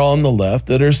 people that are on the left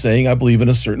that are saying, I believe in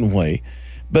a certain way,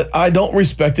 but I don't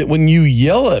respect it when you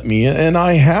yell at me, and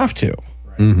I have to.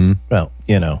 Well,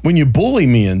 When you bully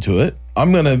me into it,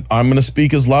 I'm gonna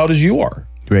speak as loud as you are.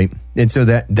 Right. And so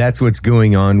that's what's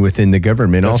going on within the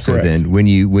government. That's also correct. then when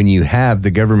you have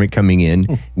the government coming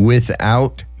in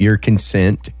without your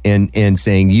consent and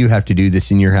saying you have to do this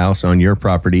in your house on your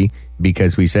property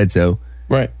because we said so.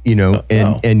 Right. No.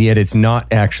 And yet it's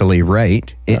not actually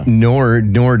right. Nor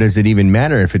does it even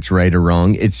matter if it's right or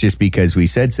wrong. It's just because we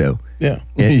said so. Yeah.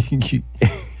 yeah.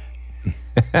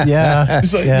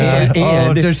 Just like- Yeah.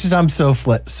 and- there's just I'm so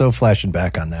flashing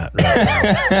back on that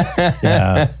right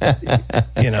now.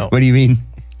 Yeah. What do you mean?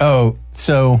 Oh,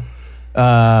 so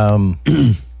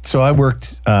so I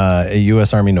worked at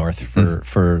U.S. Army North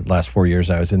for last 4 years.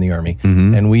 I was in the Army,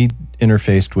 and we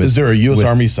interfaced with. Is there a U.S. with-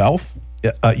 Army South?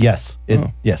 Yes,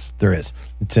 yes, there is.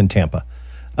 It's in Tampa.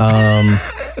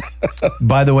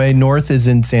 By the way, North is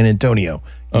in San Antonio.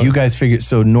 You guys figure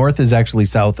so North is actually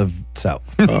south of South.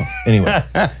 Anyway,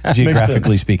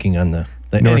 geographically sense. speaking, on the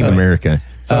North anyway. America.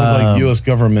 Sounds like U.S.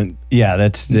 government. Yeah,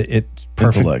 that's it.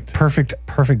 Intellect.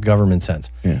 Perfect government sense.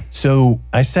 Yeah. So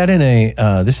I sat in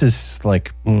a. This is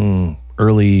like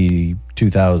early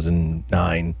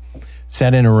 2009.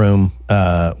 Sat in a room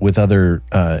with other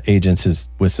agents,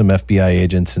 with some FBI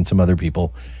agents and some other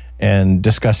people, and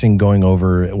discussing going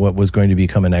over what was going to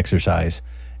become an exercise.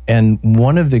 And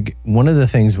one of the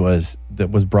things that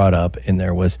was brought up in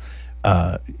there was,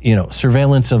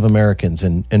 surveillance of Americans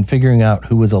and figuring out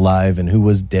who was alive and who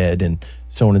was dead and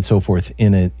so on and so forth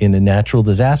in a natural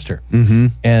disaster. Mm-hmm.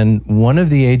 And one of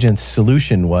the agents'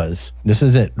 solution was, this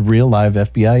is a real live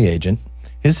FBI agent.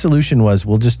 His solution was,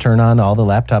 we'll just turn on all the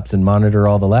laptops and monitor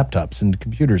all the laptops and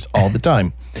computers all the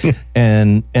time.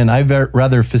 and I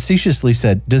rather facetiously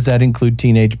said, does that include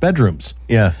teenage bedrooms?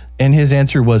 Yeah. And his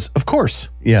answer was, of course.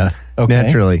 Yeah. Okay.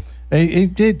 Naturally.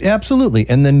 It absolutely.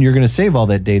 And then you're going to save all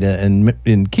that data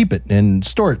and keep it and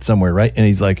store it somewhere, right? And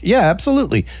he's like, yeah,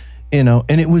 absolutely. And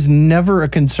it was never a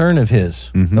concern of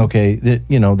his, okay, that,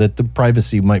 that the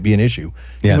privacy might be an issue.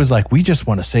 Yeah. It was like, we just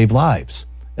want to save lives.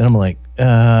 And I'm like,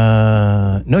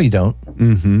 no, you don't.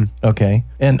 Mm-hmm. Okay.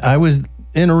 And I was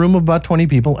in a room of about 20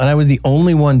 people, and I was the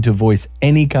only one to voice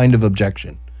any kind of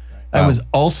objection. I was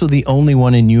also the only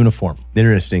one in uniform.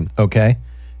 Interesting. Okay.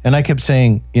 And I kept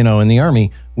saying, in the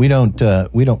Army, we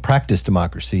don't practice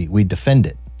democracy. We defend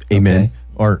it. Amen. Okay?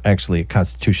 Or actually a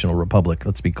constitutional republic.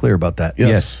 Let's be clear about that.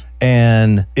 Yes.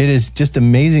 And it is just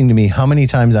amazing to me how many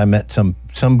times I met some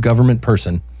government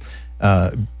person,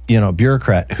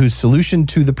 bureaucrat, whose solution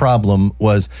to the problem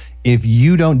was, if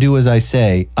you don't do as I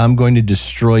say, I'm going to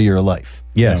destroy your life.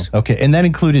 Yes. Okay. And that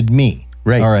included me.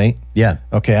 Right. All right. Yeah.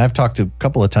 Okay. I've talked a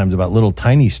couple of times about little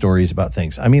tiny stories about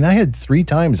things. I mean, I had 3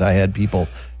 times I had people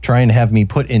try and have me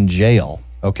put in jail,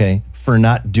 okay, for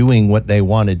not doing what they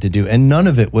wanted to do. And none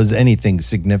of it was anything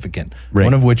significant. Right.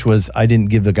 One of which was I didn't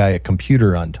give the guy a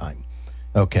computer on time.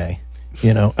 Okay. He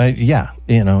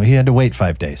had to wait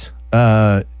 5 days.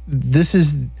 This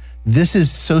is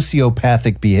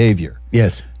sociopathic behavior.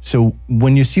 Yes. So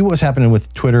when you see what's happening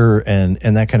with Twitter and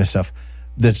that kind of stuff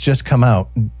that's just come out,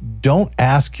 don't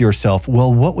ask yourself,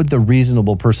 well, what would the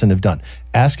reasonable person have done?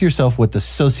 Ask yourself what the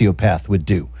sociopath would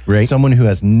do. Right. Someone who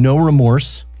has no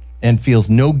remorse and feels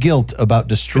no guilt about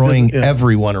destroying yeah.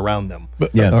 everyone around them,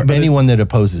 Yeah. or anyone that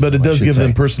opposes But them, it I does should give say.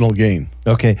 them personal gain.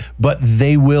 Okay, but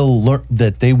they will learn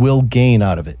that they will gain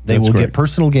out of it. They That's will correct. get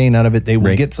personal gain out of it. They will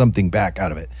Right. get something back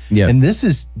out of it. Yeah. And this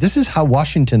is how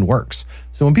Washington works.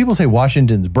 So when people say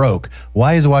Washington's broke,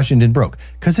 why is Washington broke?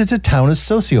 Because it's a town of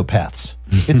sociopaths.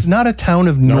 It's not a town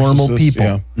of normal Narcissists, people.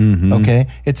 yeah. Mm-hmm. Okay?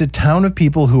 It's a town of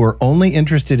people who are only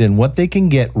interested in what they can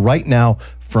get right now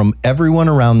from everyone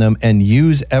around them and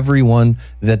use everyone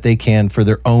that they can for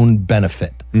their own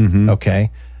benefit. Mm-hmm. Okay?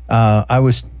 I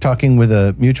was talking with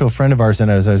a mutual friend of ours, and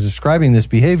as I was describing this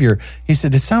behavior, he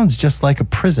said, it sounds just like a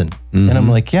prison. And I'm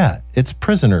like, yeah, it's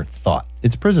prisoner thought.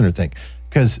 It's prisoner thing.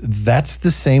 Because that's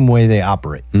the same way they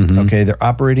operate. Okay? They're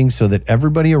operating so that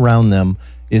everybody around them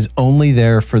is only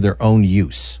there for their own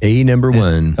use. Number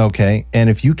 1. Okay? And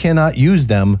if you cannot use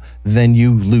them, then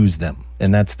you lose them.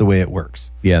 And that's the way it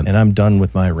works. Yeah. And I'm done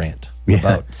with my rant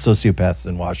about sociopaths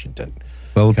in Washington.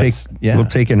 Well, we'll take yeah. we'll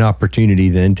take an opportunity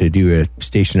then to do a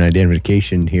station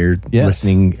identification here. Yes.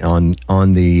 Listening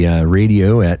on the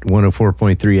radio at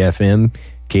 104.3 FM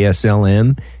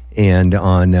KSLM and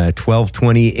on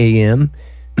 1220 AM.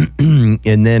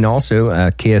 And then also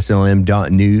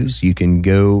KSLM.news. You can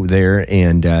go there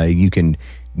and you can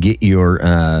get your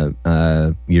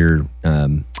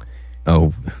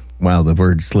wow, the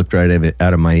word slipped right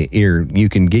out of my ear. You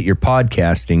can get your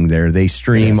podcasting there. They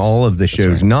stream all of the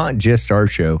shows, not just our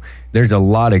show. There's a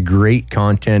lot of great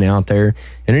content out there.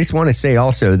 And I just want to say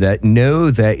also that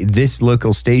know that this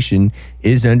local station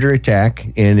is under attack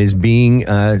and is being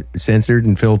censored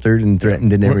and filtered and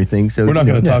threatened and everything. So We're not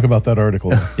going to talk about that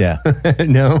article. Yeah.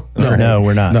 no, No,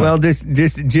 we're not. Well, just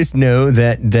know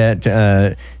that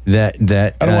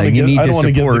I don't want to you give, need I to don't want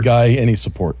to give the support. guy any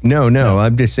support. No,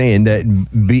 I'm just saying that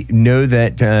know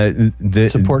that the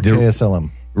Support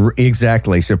KSLM.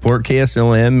 Exactly. Support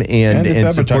KSLM and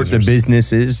its support the advertisers.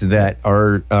 businesses that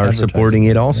are supporting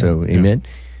it also. Amen.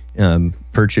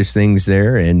 Purchase things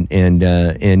there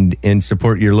and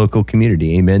support your local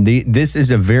community. Amen. This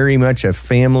is a very much a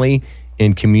family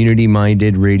and community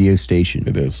minded radio station.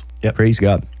 It is. Yep. Praise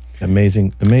God.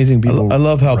 Amazing people. I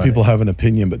love how run people it. have an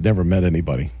opinion but never met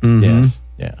anybody. Yes.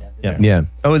 Yeah. Yeah.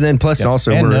 Oh, and then plus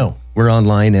also And we're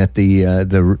online at the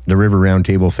River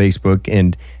Roundtable Facebook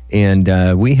and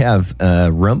we have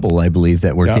Rumble, I believe,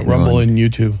 that we're Yeah, getting Rumble on. and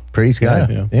YouTube. Praise God.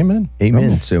 Yeah. Amen. Amen.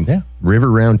 Rumble. So yeah. River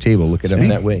Roundtable, look it up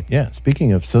that way. Yeah.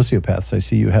 Speaking of sociopaths, I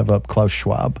see you have up Klaus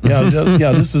Schwab. Yeah,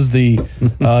 this is the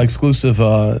exclusive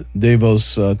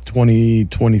Davos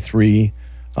 2023.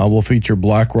 Will feature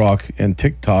BlackRock and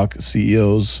TikTok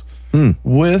CEOs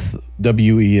with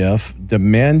WEF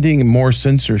demanding more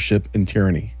censorship and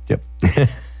tyranny. Yep.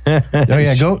 Oh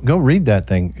yeah, go read that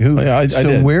thing. Yeah, I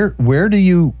did. Where do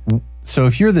you? So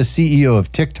if you're the CEO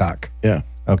of TikTok, Yeah,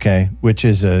 okay, which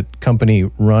is a company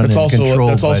run that's and also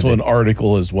controlled that's by also an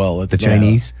article as well. It's The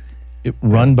Chinese.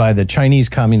 run by the Chinese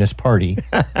Communist Party.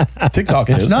 TikTok.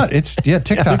 It's is. not. It's TikTok,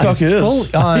 TikTok is. full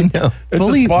on, It's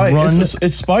fully a spy. run.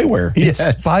 It's spyware.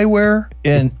 Yes. Spyware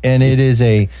and it is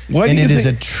a Why do and you it is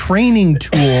think- a training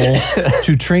tool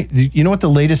to train. You know what the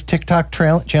latest TikTok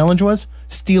challenge was?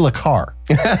 Steal a car.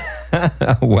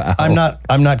 Wow. I'm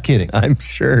not kidding. I'm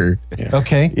sure.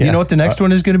 Okay. You know what the next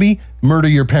one is going to be? Murder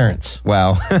your parents.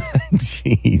 Wow.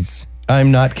 Jeez.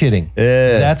 I'm not kidding.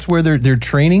 That's where they're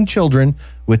training children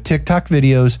with TikTok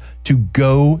videos to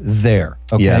go there.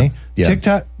 Okay. Yeah.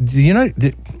 TikTok.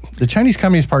 The Chinese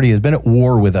Communist Party has been at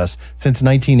war with us since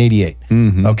 1988.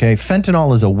 Okay.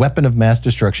 Fentanyl is a weapon of mass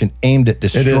destruction aimed at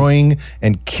destroying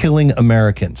and killing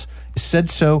Americans. It said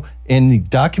so in the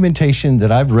documentation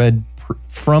that I've read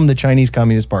from the Chinese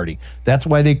Communist Party. That's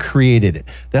why they created it.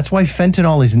 That's why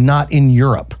fentanyl is not in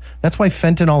Europe. That's why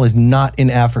fentanyl is not in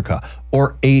Africa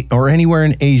or anywhere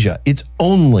in Asia. It's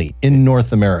only in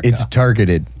North America. It's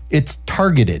targeted. It's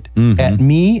targeted at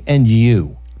me and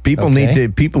you. People Okay.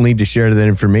 need to share that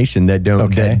information that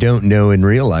don't know and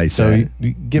realize. So that.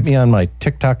 you get me on my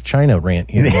TikTok China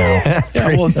rant here now.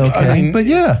 Yeah, well, Okay. I mean, But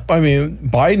yeah.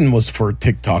 Biden was for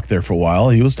TikTok there for a while.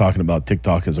 He was talking about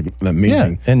TikTok as an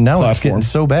amazing And now it's platform. getting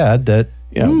so bad that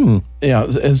Yeah,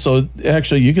 and so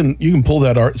actually you can pull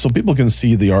that art so people can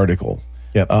see the article.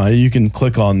 Yep. You can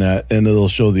click on that and it'll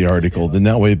show the article. Then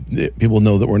that way people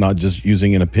know that we're not just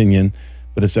using an opinion,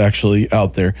 but it's actually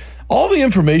out there. All the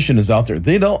information is out there.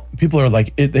 People are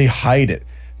like they hide it.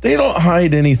 They don't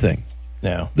hide anything.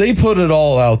 no. They put it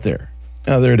all out there.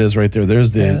 Now there it is right there.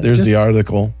 There's the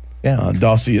article. Yeah.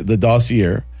 The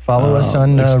dossier. Follow us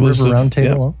on River exclusive.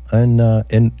 Roundtable,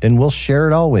 and we'll share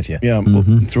it all with you. Yeah,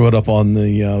 we'll throw it up on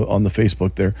the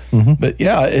Facebook there. But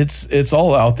yeah, it's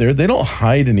all out there. They don't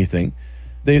hide anything.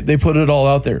 They put it all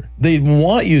out there. They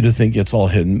want you to think it's all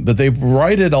hidden, but they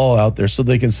write it all out there so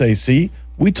they can say, "See,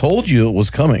 we told you it was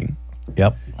coming."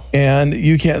 Yep. And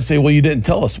you can't say, "Well, you didn't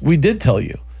tell us." We did tell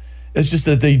you. It's just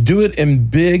that they do it in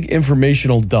big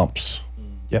informational dumps.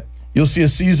 Yep. You'll see a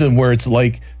season where it's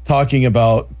like talking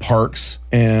about parks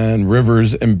and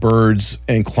rivers and birds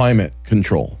and climate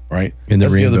control, right? And the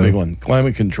That's the other rainbow. big one,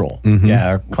 climate control. Yeah,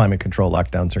 our climate control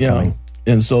lockdowns are Yeah. coming.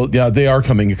 And so, yeah, they are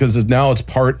coming because now it's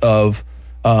part of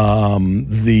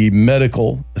the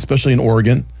medical, especially in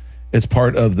Oregon, it's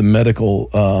part of the medical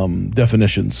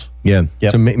definitions. Yeah.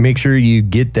 Yep. So make sure you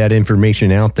get that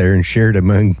information out there and share it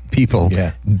among people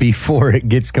Yeah. before it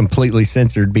gets completely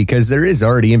censored, because there is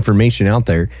already information out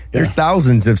there. There's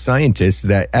thousands of scientists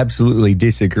that absolutely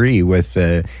disagree with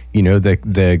the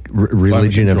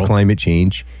religion of control. climate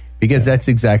change, because that's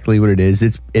exactly what it is.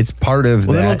 It's part of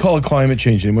Well, that. they don't call it climate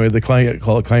change anymore. They call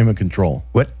it climate control.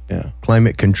 What? Yeah.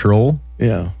 Climate control?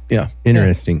 Yeah. Yeah.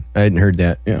 Interesting. I hadn't heard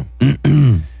that. Yeah.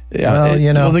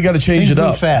 Yeah. Well, they got to change things it move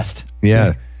up. fast.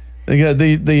 Yeah. They got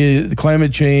the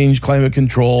climate change, climate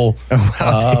control.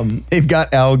 They've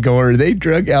got Al Gore. They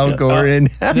drug Al Gore in.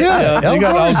 Yeah, they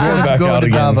got Al Gore back go out to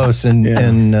again. Davos and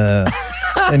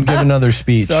give another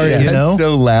speech. Sorry, you that's know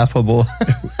so laughable.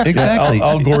 exactly.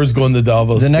 Al Gore's going to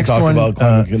Davos The to next talk one, about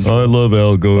climate control. love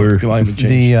Al Gore. Climate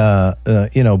change.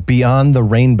 The beyond the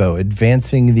rainbow,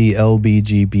 advancing the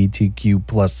LGBTQ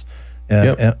plus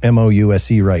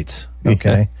MOUSE rights.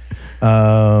 Okay.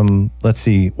 Let's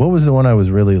see. What was the one I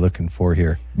was really looking for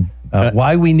here?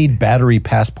 Why we need battery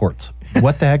passports.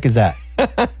 What the heck is that?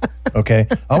 Okay.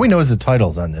 All we know is the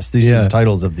titles on this. These are the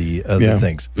titles of the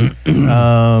things.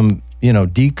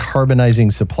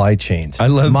 Decarbonizing supply chains. I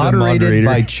love the moderated moderator.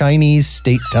 by Chinese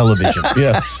state television.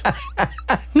 Yes.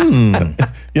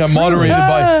 Yeah,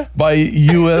 moderated by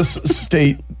U.S.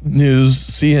 state news,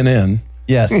 CNN,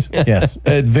 Yes. Yes.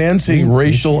 advancing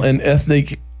racial and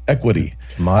ethnic equity.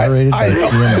 Moderated by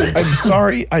CNN. I'm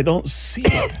sorry, I don't see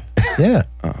it. Yeah.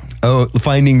 Oh,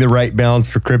 finding the right balance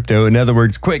for crypto. In other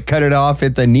words, quick, cut it off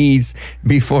at the knees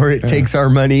before it takes our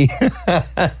money.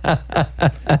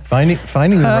 Finding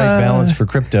the right balance for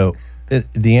crypto.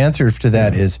 The answer to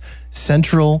that is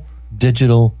central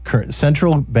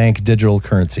bank digital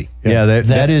currency. Yeah,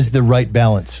 that is the right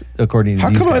balance according to How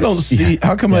these come guys. I don't see?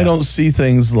 How come I don't see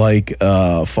things like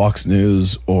Fox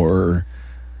News or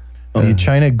The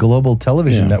China Global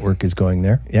Television Network is going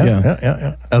there.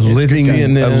 Yeah. a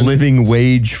CNN, living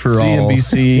wage for all.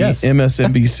 CNBC, Yes.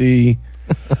 MSNBC,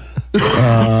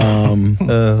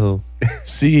 Oh,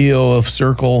 CEO of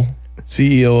Circle,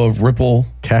 CEO of Ripple.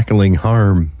 tackling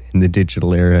harm in the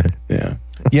digital era. Yeah.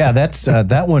 Yeah, that's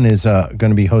that one is going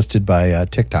to be hosted by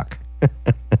TikTok.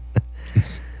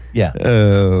 Yeah.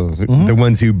 Oh, the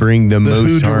ones who bring the The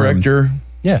most Who harm. director.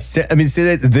 Yes. So, I mean,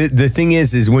 see that the thing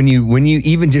is when you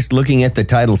even just looking at the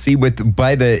title, see with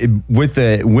the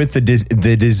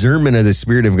discernment of the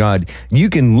Spirit of God, you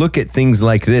can look at things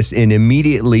like this and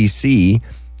immediately see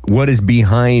what is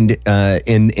behind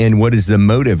and what is the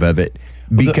motive of it,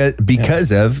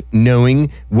 because of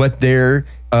knowing what they're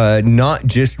not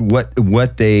just what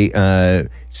they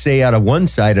say out of one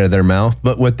side of their mouth,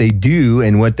 but what they do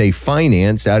and what they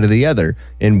finance out of the other,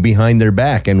 and behind their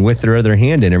back and with their other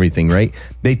hand and everything, right?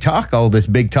 They talk all this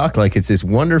big talk like it's this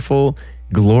wonderful,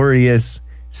 glorious,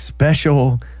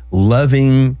 special,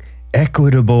 loving,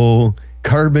 equitable,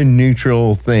 carbon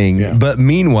neutral thing. Yeah. But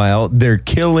meanwhile, they're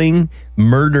killing,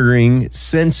 murdering,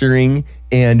 censoring,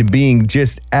 and being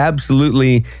just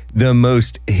absolutely the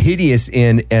most hideous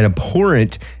and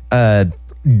abhorrent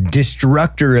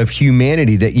destructor of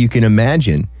humanity that you can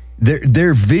imagine.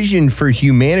 Their vision for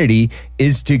humanity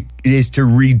is to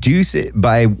reduce it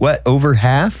by over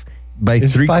half, by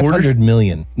It's 3/4. 500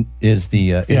 million is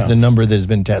the number that has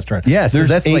been tested around. Yeah, so there's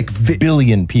that's 8 like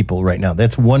billion people right now.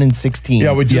 That's 1 in 16.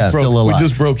 Yeah, we just still broke. We alive.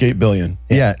 just broke 8 billion.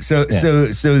 Yeah. So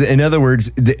in other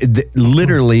words,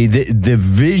 literally the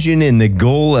vision and the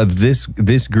goal of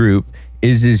this group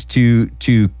is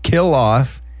to kill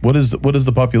off What is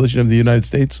the population of the United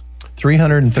States?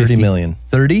 330 million.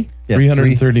 30. Yes,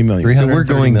 330 million. So we're 330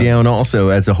 going million. down also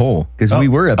as a whole because we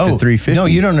were up to 350. No,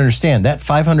 you don't understand. That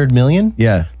 500 million?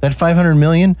 Yeah. That 500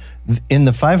 million, in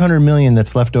the 500 million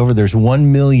that's left over, there's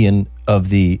 1 million of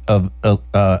the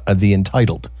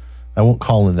entitled. I won't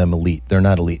call them elite. They're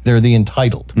not elite. They're the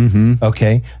entitled.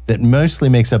 Okay? That mostly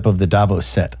makes up of the Davos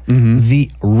set.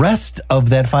 The rest of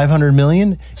that 500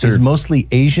 million is mostly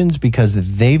Asians because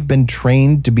they've been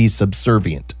trained to be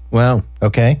subservient. Wow.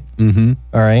 Okay? All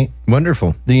right?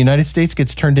 Wonderful. The United States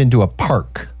gets turned into a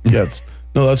park. Yes.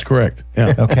 No, that's correct.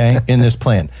 Yeah. Okay, in this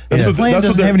plan. This plan that's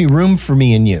doesn't what have any room for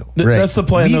me and you. Right. That's the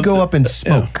plan. We of go the- up and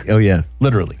smoke, Oh yeah.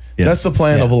 literally. Yeah. That's the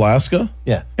plan Yeah. of Alaska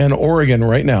Yeah. and Oregon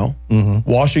right now.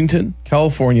 Washington,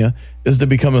 California is to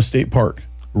become a state park.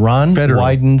 Ron Federal.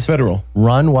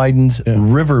 Wyden's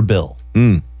river bill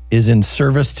is in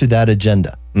service to that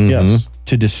agenda Yes,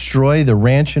 to destroy the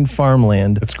ranch and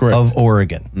farmland That's correct. of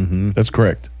Oregon. that's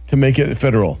correct. To make it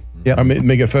federal. Yep. I mean,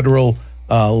 make it federal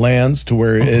lands to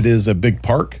where it is a big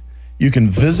park. You can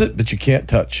visit, but you can't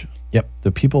touch. Yep.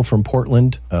 The people from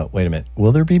Portland. Wait a minute.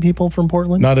 Will there be people from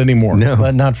Portland? Not anymore. No.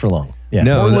 But not for long. Yeah.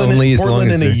 No. Portland, only as long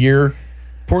Portland as in a they're- year.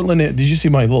 Portland. Did you see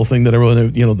my little thing that I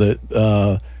wrote? You know that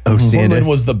Santa. Portland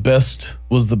was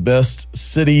the best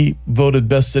city, voted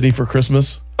best city for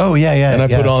Christmas. Oh yeah, yeah. And I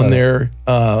yeah, put saw on that. there,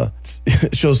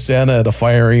 it shows Santa at a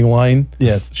firing line.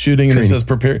 Yes. Shooting, and it says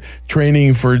prepare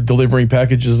training for delivering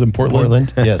packages in Portland.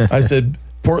 Portland. Yes. I said,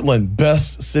 Portland,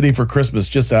 best city for Christmas.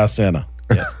 Just ask Santa.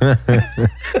 Yes.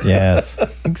 Yes.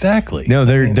 Exactly. No,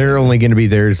 they're only going to be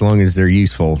there as long as they're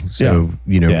useful. So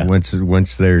Yeah.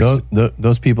 once there's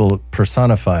Those people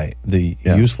personify the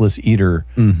useless eater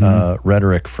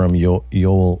rhetoric from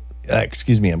Yoel.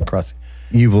 Excuse me, I'm crossing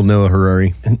Yuval Noah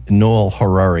Harari. Noel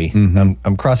Harari.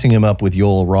 I'm crossing him up with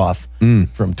Yoel Roth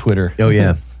from Twitter. Oh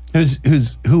yeah.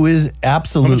 Who is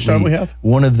absolutely time we have?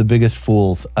 one of the biggest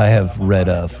fools I have read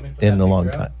of in a long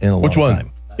time. Which one?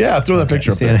 Time. Yeah, throw that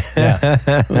picture up there.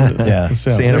 Yeah.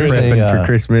 Santa There's prepping a, for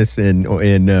Christmas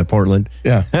in Portland.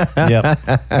 Yeah. Yep.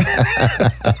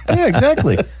 Yeah,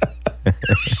 exactly.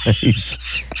 He's-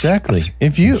 Exactly.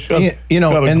 If you got a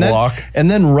and Glock.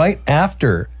 then right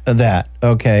after that,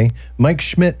 okay, Mike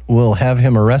Schmidt will have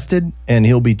him arrested and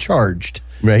he'll be charged.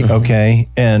 Right. Okay.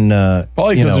 And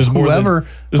Probably 'cause there's more than-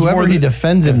 there's whoever more he than-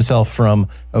 defends himself from,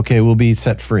 okay, will be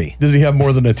set free. Does he have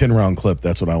more than a 10-round clip?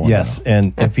 That's what I want Yes, to know.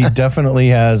 and if he definitely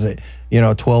has a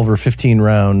 12 or 15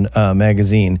 round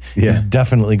magazine, Yeah. he's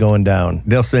definitely going down.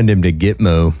 They'll send him to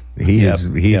Gitmo.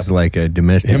 He's like a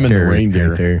domestic Him and the terrorist reindeer.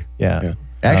 right there. Yeah.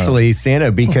 Actually,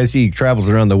 Santa, because he travels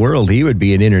around the world, he would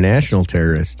be an international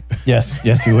terrorist. Yes,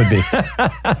 he would be.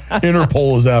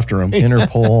 Interpol is after him.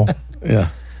 Interpol. Yeah.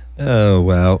 Oh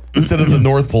wow. Instead of the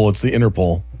North Pole, it's the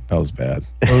Interpol. That was bad.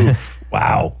 Oof.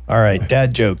 Wow. All right,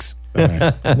 dad jokes.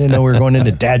 I didn't know we were going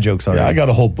into dad jokes already. Yeah, I got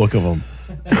a whole book of them.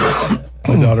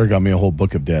 My daughter got me a whole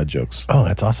book of dad jokes. Oh,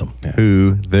 that's awesome.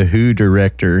 The Who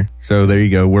director. So there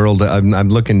you go. World. I'm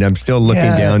looking. I'm still looking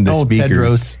down the speakers.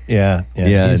 Tedros. Yeah.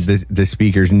 Yeah, he's- the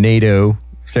speakers. NATO,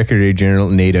 Secretary General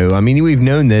NATO. I mean, we've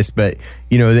known this, but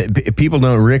people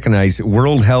don't recognize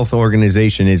World Health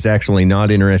Organization is actually not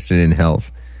interested in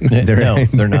health. no,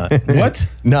 they're not. What?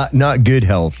 Not good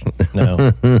health.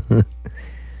 No.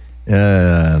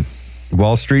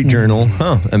 Wall Street Journal.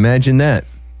 Huh? Imagine that.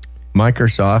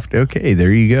 Microsoft. Okay,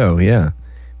 there you go. Yeah.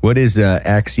 What is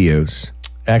Axios?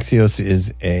 Axios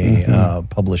is a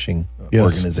publishing Yes.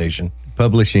 organization.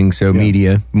 Publishing. So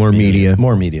media, more media.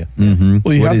 More media. Well, you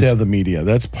What have is- to have the media.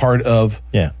 That's part of,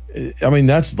 Yeah. I mean,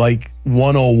 that's like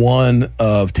 101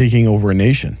 of taking over a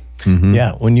nation.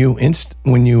 Yeah. When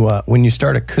you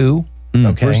start a coup,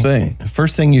 okay,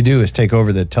 First thing. you do is take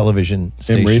over the television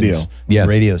stations, radio. Yeah.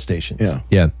 radio stations. Yeah.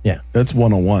 Yeah. Yeah. That's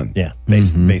 101. Yeah.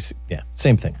 Basic. Yeah.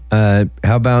 Same thing.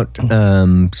 How about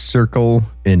Circle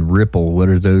and Ripple? What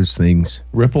are those things?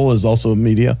 Ripple is also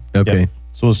media. Okay. Yep.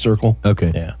 So is Circle. Yeah.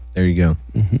 Okay. Mm-hmm. There you go.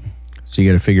 So you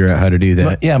got to figure out how to do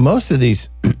that. Yeah, most of these,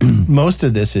 most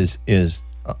of this is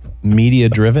media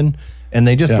driven, and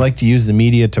they just Yeah. like to use the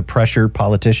media to pressure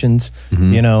politicians.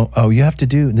 You have to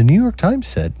do. The New York Times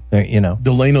said,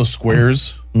 Delano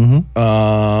Squares.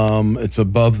 It's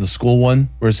above the school one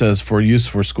where it says for use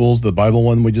for schools, the Bible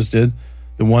one we just did.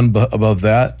 The one above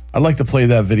that. I'd like to play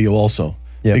that video also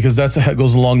Yep. because that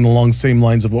goes along the same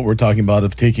lines of what we're talking about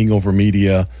of taking over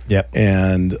media Yep.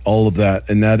 and all of that.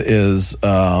 And that is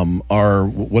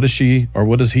what is she or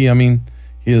what is he? I mean,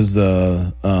 he is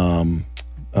the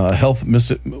health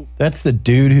That's the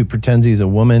dude who pretends he's a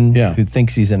woman Yeah. who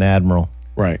thinks he's an admiral.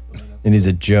 right. And he's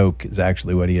a joke is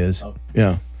actually what he is.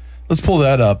 Yeah. Let's pull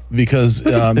that up because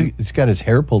He's got his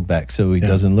hair pulled back so he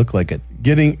doesn't look like it.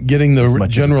 getting the much of a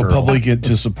general girl. public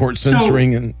to support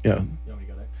censoring and go ahead and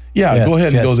Yeah, go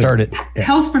there. start it. Yeah.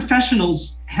 Health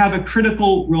professionals have a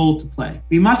critical role to play.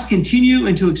 We must continue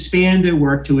and to expand their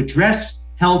work to address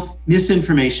health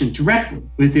misinformation directly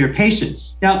with their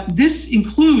patients. Now, this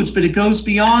includes, but it goes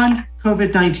beyond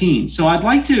COVID-19. So I'd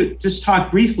like to just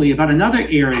talk briefly about another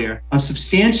area of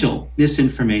substantial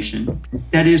misinformation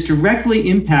that is directly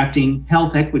impacting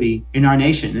health equity in our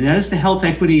nation, and that is the health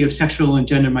equity of sexual and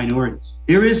gender minorities.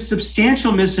 There is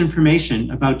substantial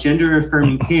misinformation about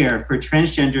gender-affirming care for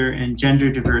transgender and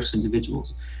gender-diverse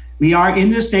individuals. We are in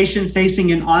this nation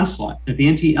facing an onslaught of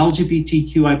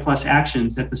anti-LGBTQI plus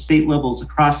actions at the state levels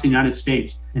across the United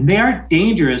States, and they are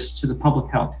dangerous to the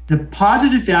public health. The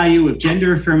positive value of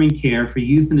gender-affirming care for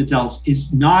youth and adults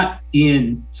is not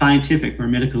in scientific or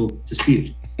medical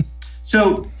dispute.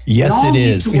 So Yes, we all it need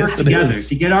is. to work Yes, it together is.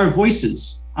 to get our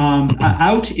voices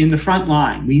out in the front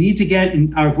line. We need to get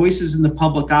our voices in the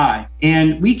public eye,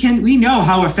 and we know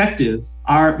how effective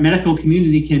our medical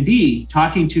community can be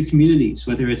talking to communities,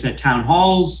 whether it's at town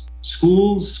halls,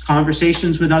 schools,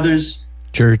 conversations with others.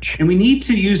 Church. And we need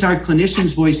to use our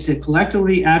clinicians' voice to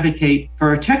collectively advocate for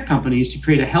our tech companies to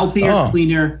create a healthier,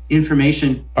 cleaner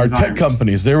information Our tech environment.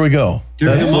 companies. There we go.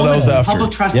 During That's a what I moment was when after.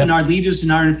 public trust in our leaders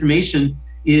and our information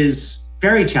is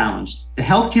very challenged. The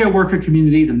healthcare worker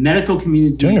community, the medical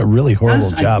community, Doing a really horrible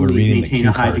does, I job of believe, reading the maintain cue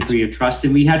a high cards. degree of trust,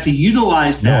 and we have to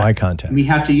utilize No that. eye contact. And we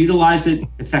have to utilize it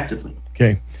effectively.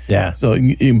 Okay. Yeah. So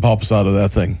you can pop us out of that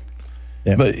thing.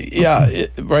 Yeah. But yeah,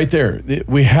 right there,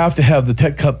 we have to have the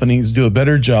tech companies do a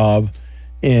better job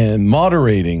in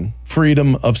moderating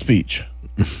freedom of speech.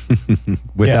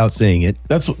 Without saying it.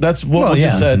 That's what Well, was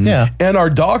just yeah, said. yeah. And our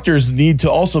doctors need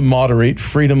to also moderate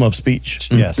freedom of speech.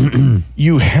 Yes.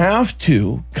 You have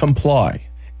to comply.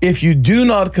 If you do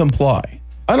not comply,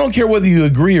 I don't care whether you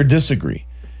agree or disagree.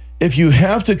 If you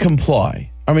have to comply,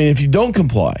 I mean, if you don't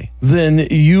comply, then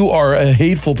you are a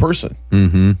hateful person.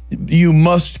 Mm-hmm. You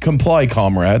must comply,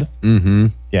 comrade. Mm-hmm.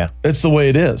 Yeah. It's the way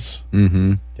it is.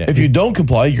 Mm-hmm. Yeah. If you don't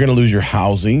comply, you're going to lose your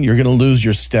housing. You're going to lose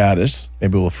your status.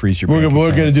 Maybe we'll freeze your What bank we're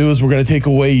going to accounts. do is we're going to take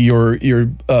away your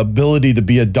ability to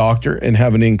be a doctor and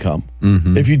have an income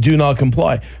if you do not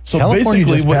comply. So California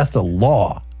basically, just passed a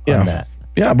law on that.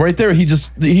 Yeah, right there. He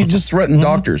just threatened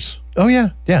doctors. Oh, yeah.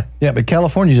 Yeah. Yeah. But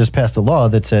California just passed a law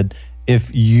that said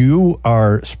if you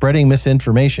are spreading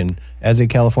misinformation as a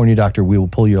California doctor, we will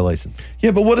pull your license. Yeah,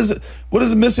 but what is it? What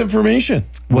is misinformation?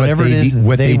 Whatever they it is,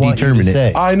 what they want you determine to it.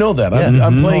 say. I know that. Yeah.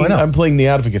 I'm Mhm. playing. Oh, I know. I'm playing the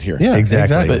advocate here. Yeah,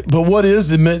 Exactly. But what is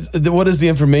the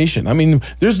information? I mean,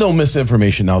 there's no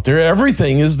misinformation out there.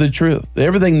 Everything is the truth.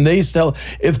 Everything they tell.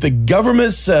 If the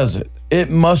government says it, it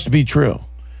must be true,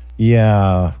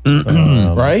 Yeah.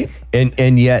 right?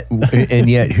 And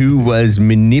yet who was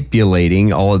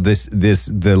manipulating all of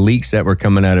the leaks that were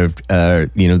coming out of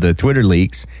the Twitter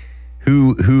leaks?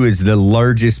 Who is the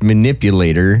largest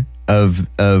manipulator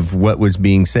of what was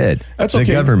being said? That's the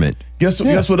okay. government. Guess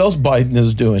what else Biden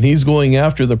is doing? He's going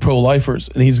after the pro-lifers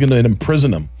and he's going to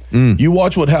imprison them. You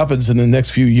watch what happens in the next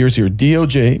few years here.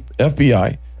 DOJ,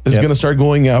 FBI is going to start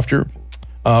going after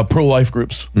pro-life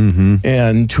groups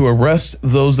and to arrest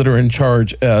those that are in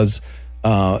charge as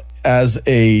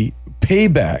a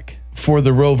payback for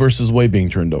the Roe versus Wade being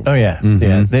turned over. Oh, yeah.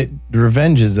 Yeah. The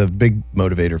revenge is a big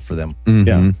motivator for them.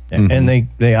 Yeah. And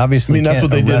they obviously I mean, that's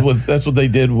what they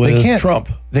did with they can't, Trump.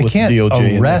 They with can't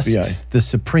DOJ arrest and FBI. the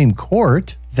Supreme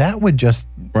Court. That would just,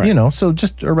 Right. so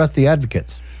just arrest the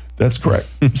advocates. That's correct.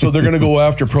 So they're going to go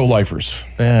after pro-lifers.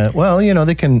 Well,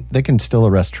 they can still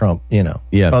arrest Trump, Yeah.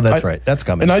 Oh, that's right. That's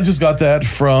coming. And I just got that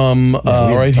from we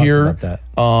right talked here, about that.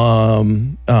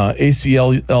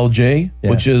 ACLJ,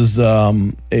 which is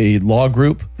a law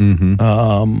group,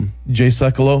 Jay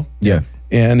Sekulow. Yeah.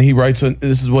 And he writes,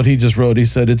 this is what he just wrote. He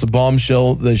said, it's a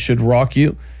bombshell that should rock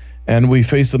you. And we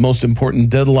face the most important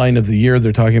deadline of the year.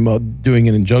 They're talking about doing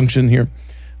an injunction here.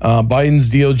 Biden's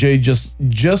DOJ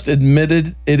just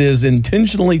admitted it is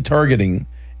intentionally targeting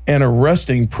and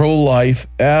arresting pro-life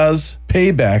as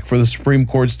payback for the Supreme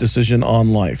Court's decision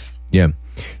on life. Yeah.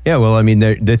 Yeah, well, I mean,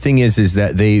 the thing is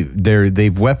that they've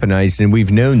weaponized, and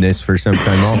we've known this for some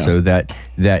time also, that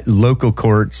local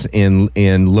courts and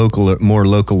more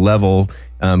local level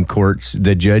courts,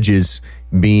 the judges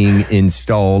being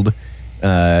installed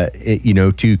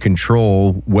to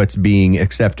control what's being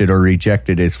accepted or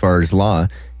rejected as far as law.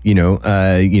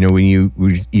 When you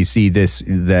see this,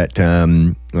 that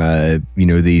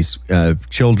these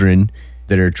children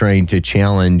that are trying to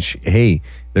challenge, hey,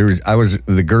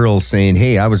 the girl saying,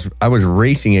 hey, I was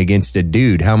racing against a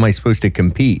dude. How am I supposed to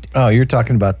compete? Oh, you're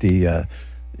talking about the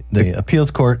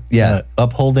appeals court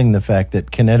upholding the fact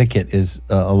that Connecticut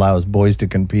allows boys to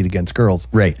compete against girls,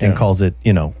 right? And calls it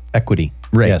equity,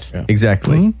 right? Yes,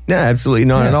 exactly. Mm-hmm. No, absolutely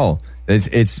not at all.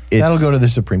 It's that'll go to the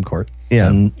Supreme Court. Yeah,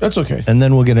 and that's okay. And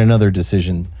then we'll get another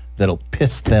decision that'll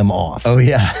piss them off. Oh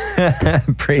yeah,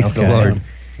 praise the Lord.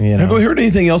 Have we heard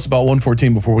anything else about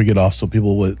 114 before we get off? So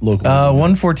people with local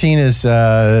 114 is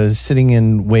sitting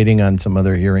and waiting on some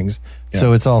other hearings. Yeah.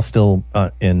 So it's all still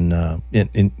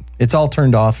it's all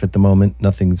turned off at the moment.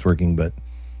 Nothing's working, but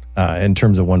in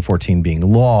terms of 114 being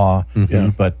law,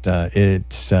 but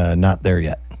it's not there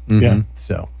yet. Mm-hmm. Yeah.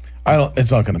 So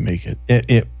it's not going to make it.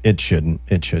 It shouldn't.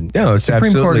 It shouldn't. No, it's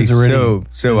Supreme Court is already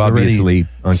so obviously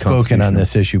spoken on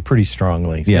this issue pretty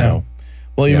strongly. Yeah. So.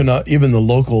 Well, even the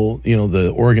local,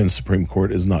 the Oregon Supreme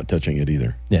Court is not touching it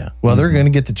either. Yeah. Well, they're going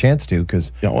to get the chance to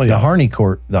because the Harney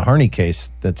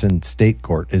case that's in state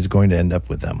court is going to end up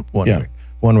with them one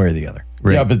way or the other.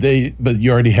 Right. Yeah, but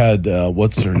you already had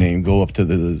what's her name go up to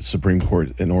the Supreme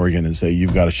Court in Oregon and say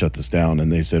you've got to shut this down,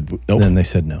 and they said no. Then they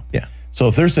said no. Yeah. So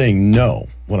if they're saying no,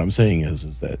 what I'm saying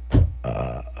is that.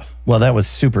 Well, that was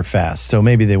super fast. So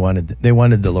maybe they wanted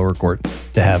the lower court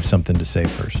to have something to say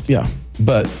first. Yeah,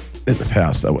 but in the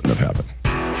past that wouldn't have happened.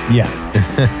 Yeah.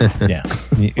 Yeah.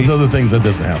 With other things that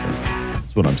doesn't happen.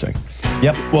 That's what I'm saying.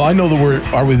 Yep. Well, I know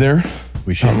that are we there?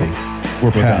 We should be.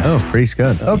 We're past. Oh, praise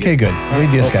God. Okay, good. We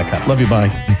just got cut. Love you, bye.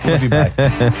 Love you, bye.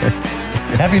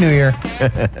 Happy New Year.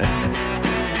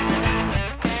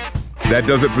 That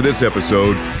does it for this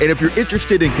episode. And if you're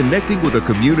interested in connecting with a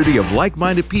community of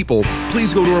like-minded people,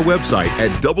 please go to our website at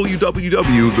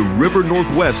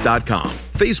www.therivernorthwest.com,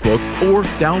 Facebook, or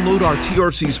download our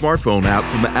TRC smartphone app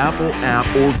from the Apple app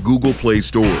or Google Play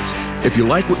stores. If you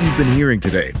like what you've been hearing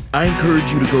today, I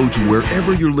encourage you to go to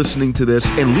wherever you're listening to this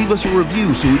and leave us a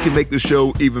review so we can make the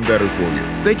show even better for you.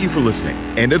 Thank you for listening.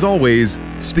 And as always,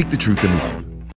 speak the truth in love.